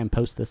going to try and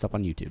post this up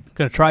on YouTube.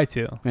 Going to try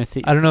to. I'm gonna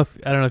see. I don't know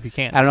if you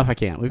can. I don't know if I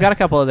can. We've got a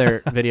couple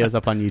other videos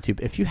up on YouTube.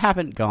 If you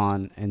haven't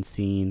gone and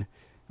seen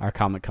our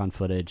Comic-Con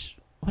footage,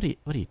 what are you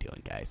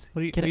doing, guys?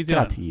 Get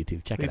out to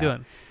YouTube. Check it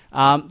out.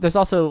 There's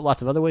also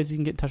lots of other ways you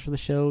can get in touch with the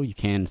show. You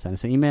can send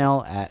us an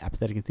email at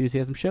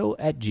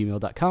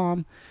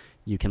apatheticenthusiasmshow@gmail.com.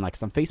 You can like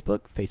us on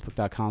Facebook,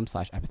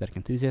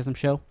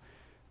 facebook.com/apatheticenthusiasmshow.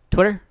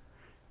 Twitter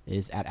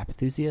is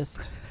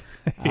 @apathusiast.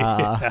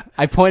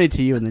 I pointed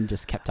to you and then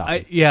just kept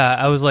talking.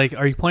 I was like,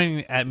 are you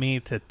pointing at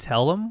me to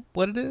tell them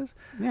what it is?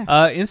 Yeah.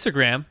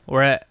 Instagram,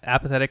 we're at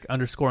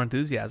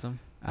apathetic_enthusiasm.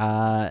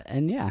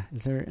 And yeah,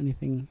 is there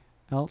anything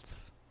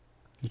else?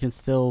 You can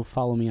still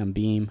follow me on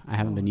Beam. I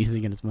haven't been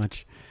using it as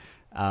much.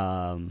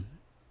 Yeah,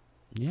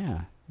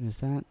 is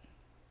that...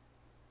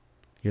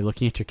 You're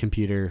looking at your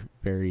computer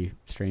very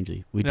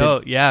strangely. We're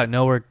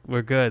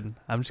good.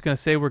 I'm just gonna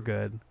say we're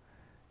good.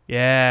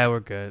 Yeah, we're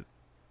good.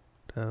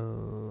 I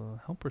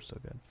hope we're still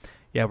good.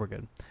 Yeah, we're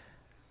good.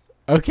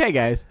 Okay,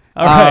 guys.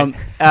 All right.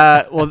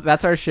 Well,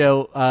 that's our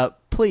show.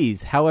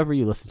 Please, however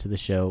you listen to the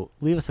show,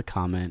 leave us a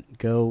comment.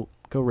 Go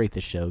rate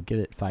the show. Give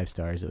it 5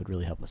 stars. It would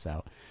really help us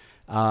out.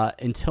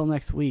 Until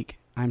next week,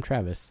 I'm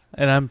Travis.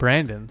 And I'm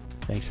Brandon.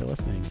 Thanks for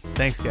listening.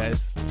 Thanks,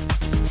 guys.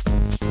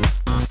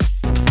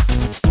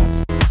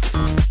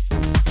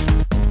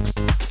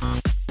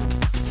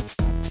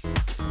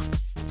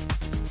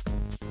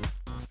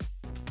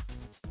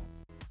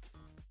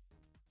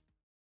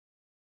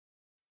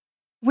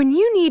 When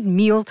you need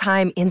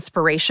mealtime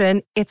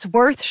inspiration, it's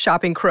worth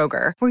shopping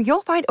Kroger, where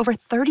you'll find over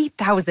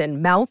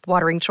 30,000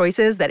 mouth-watering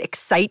choices that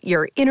excite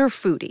your inner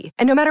foodie.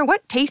 And no matter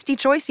what tasty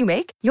choice you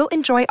make, you'll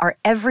enjoy our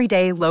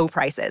everyday low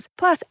prices,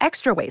 plus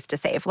extra ways to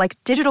save, like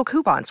digital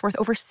coupons worth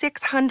over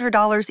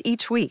 $600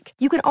 each week.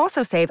 You can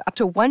also save up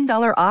to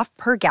 $1 off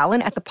per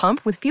gallon at the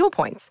pump with fuel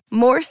points.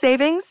 More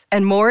savings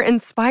and more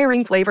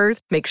inspiring flavors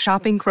make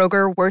shopping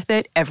Kroger worth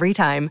it every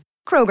time.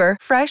 Kroger,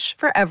 fresh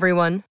for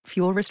everyone.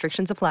 Fuel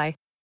restrictions apply.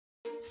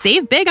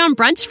 Save big on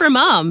brunch for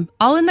mom,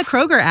 all in the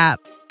Kroger app.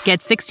 Get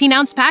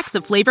 16-ounce packs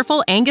of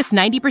flavorful Angus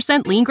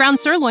 90% lean ground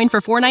sirloin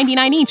for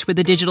 $4.99 each with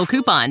a digital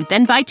coupon.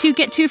 Then buy 2,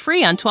 get 2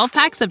 free on 12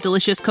 packs of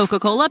delicious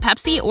Coca-Cola,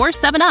 Pepsi, or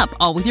 7-Up,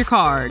 all with your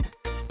card.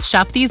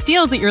 Shop these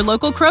deals at your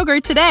local Kroger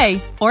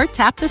today, or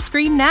tap the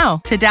screen now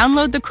to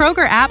download the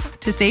Kroger app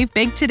to save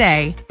big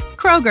today.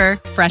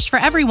 Kroger, fresh for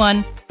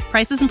everyone.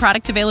 Prices and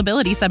product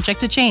availability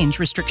subject to change.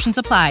 Restrictions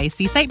apply.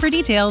 See site for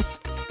details.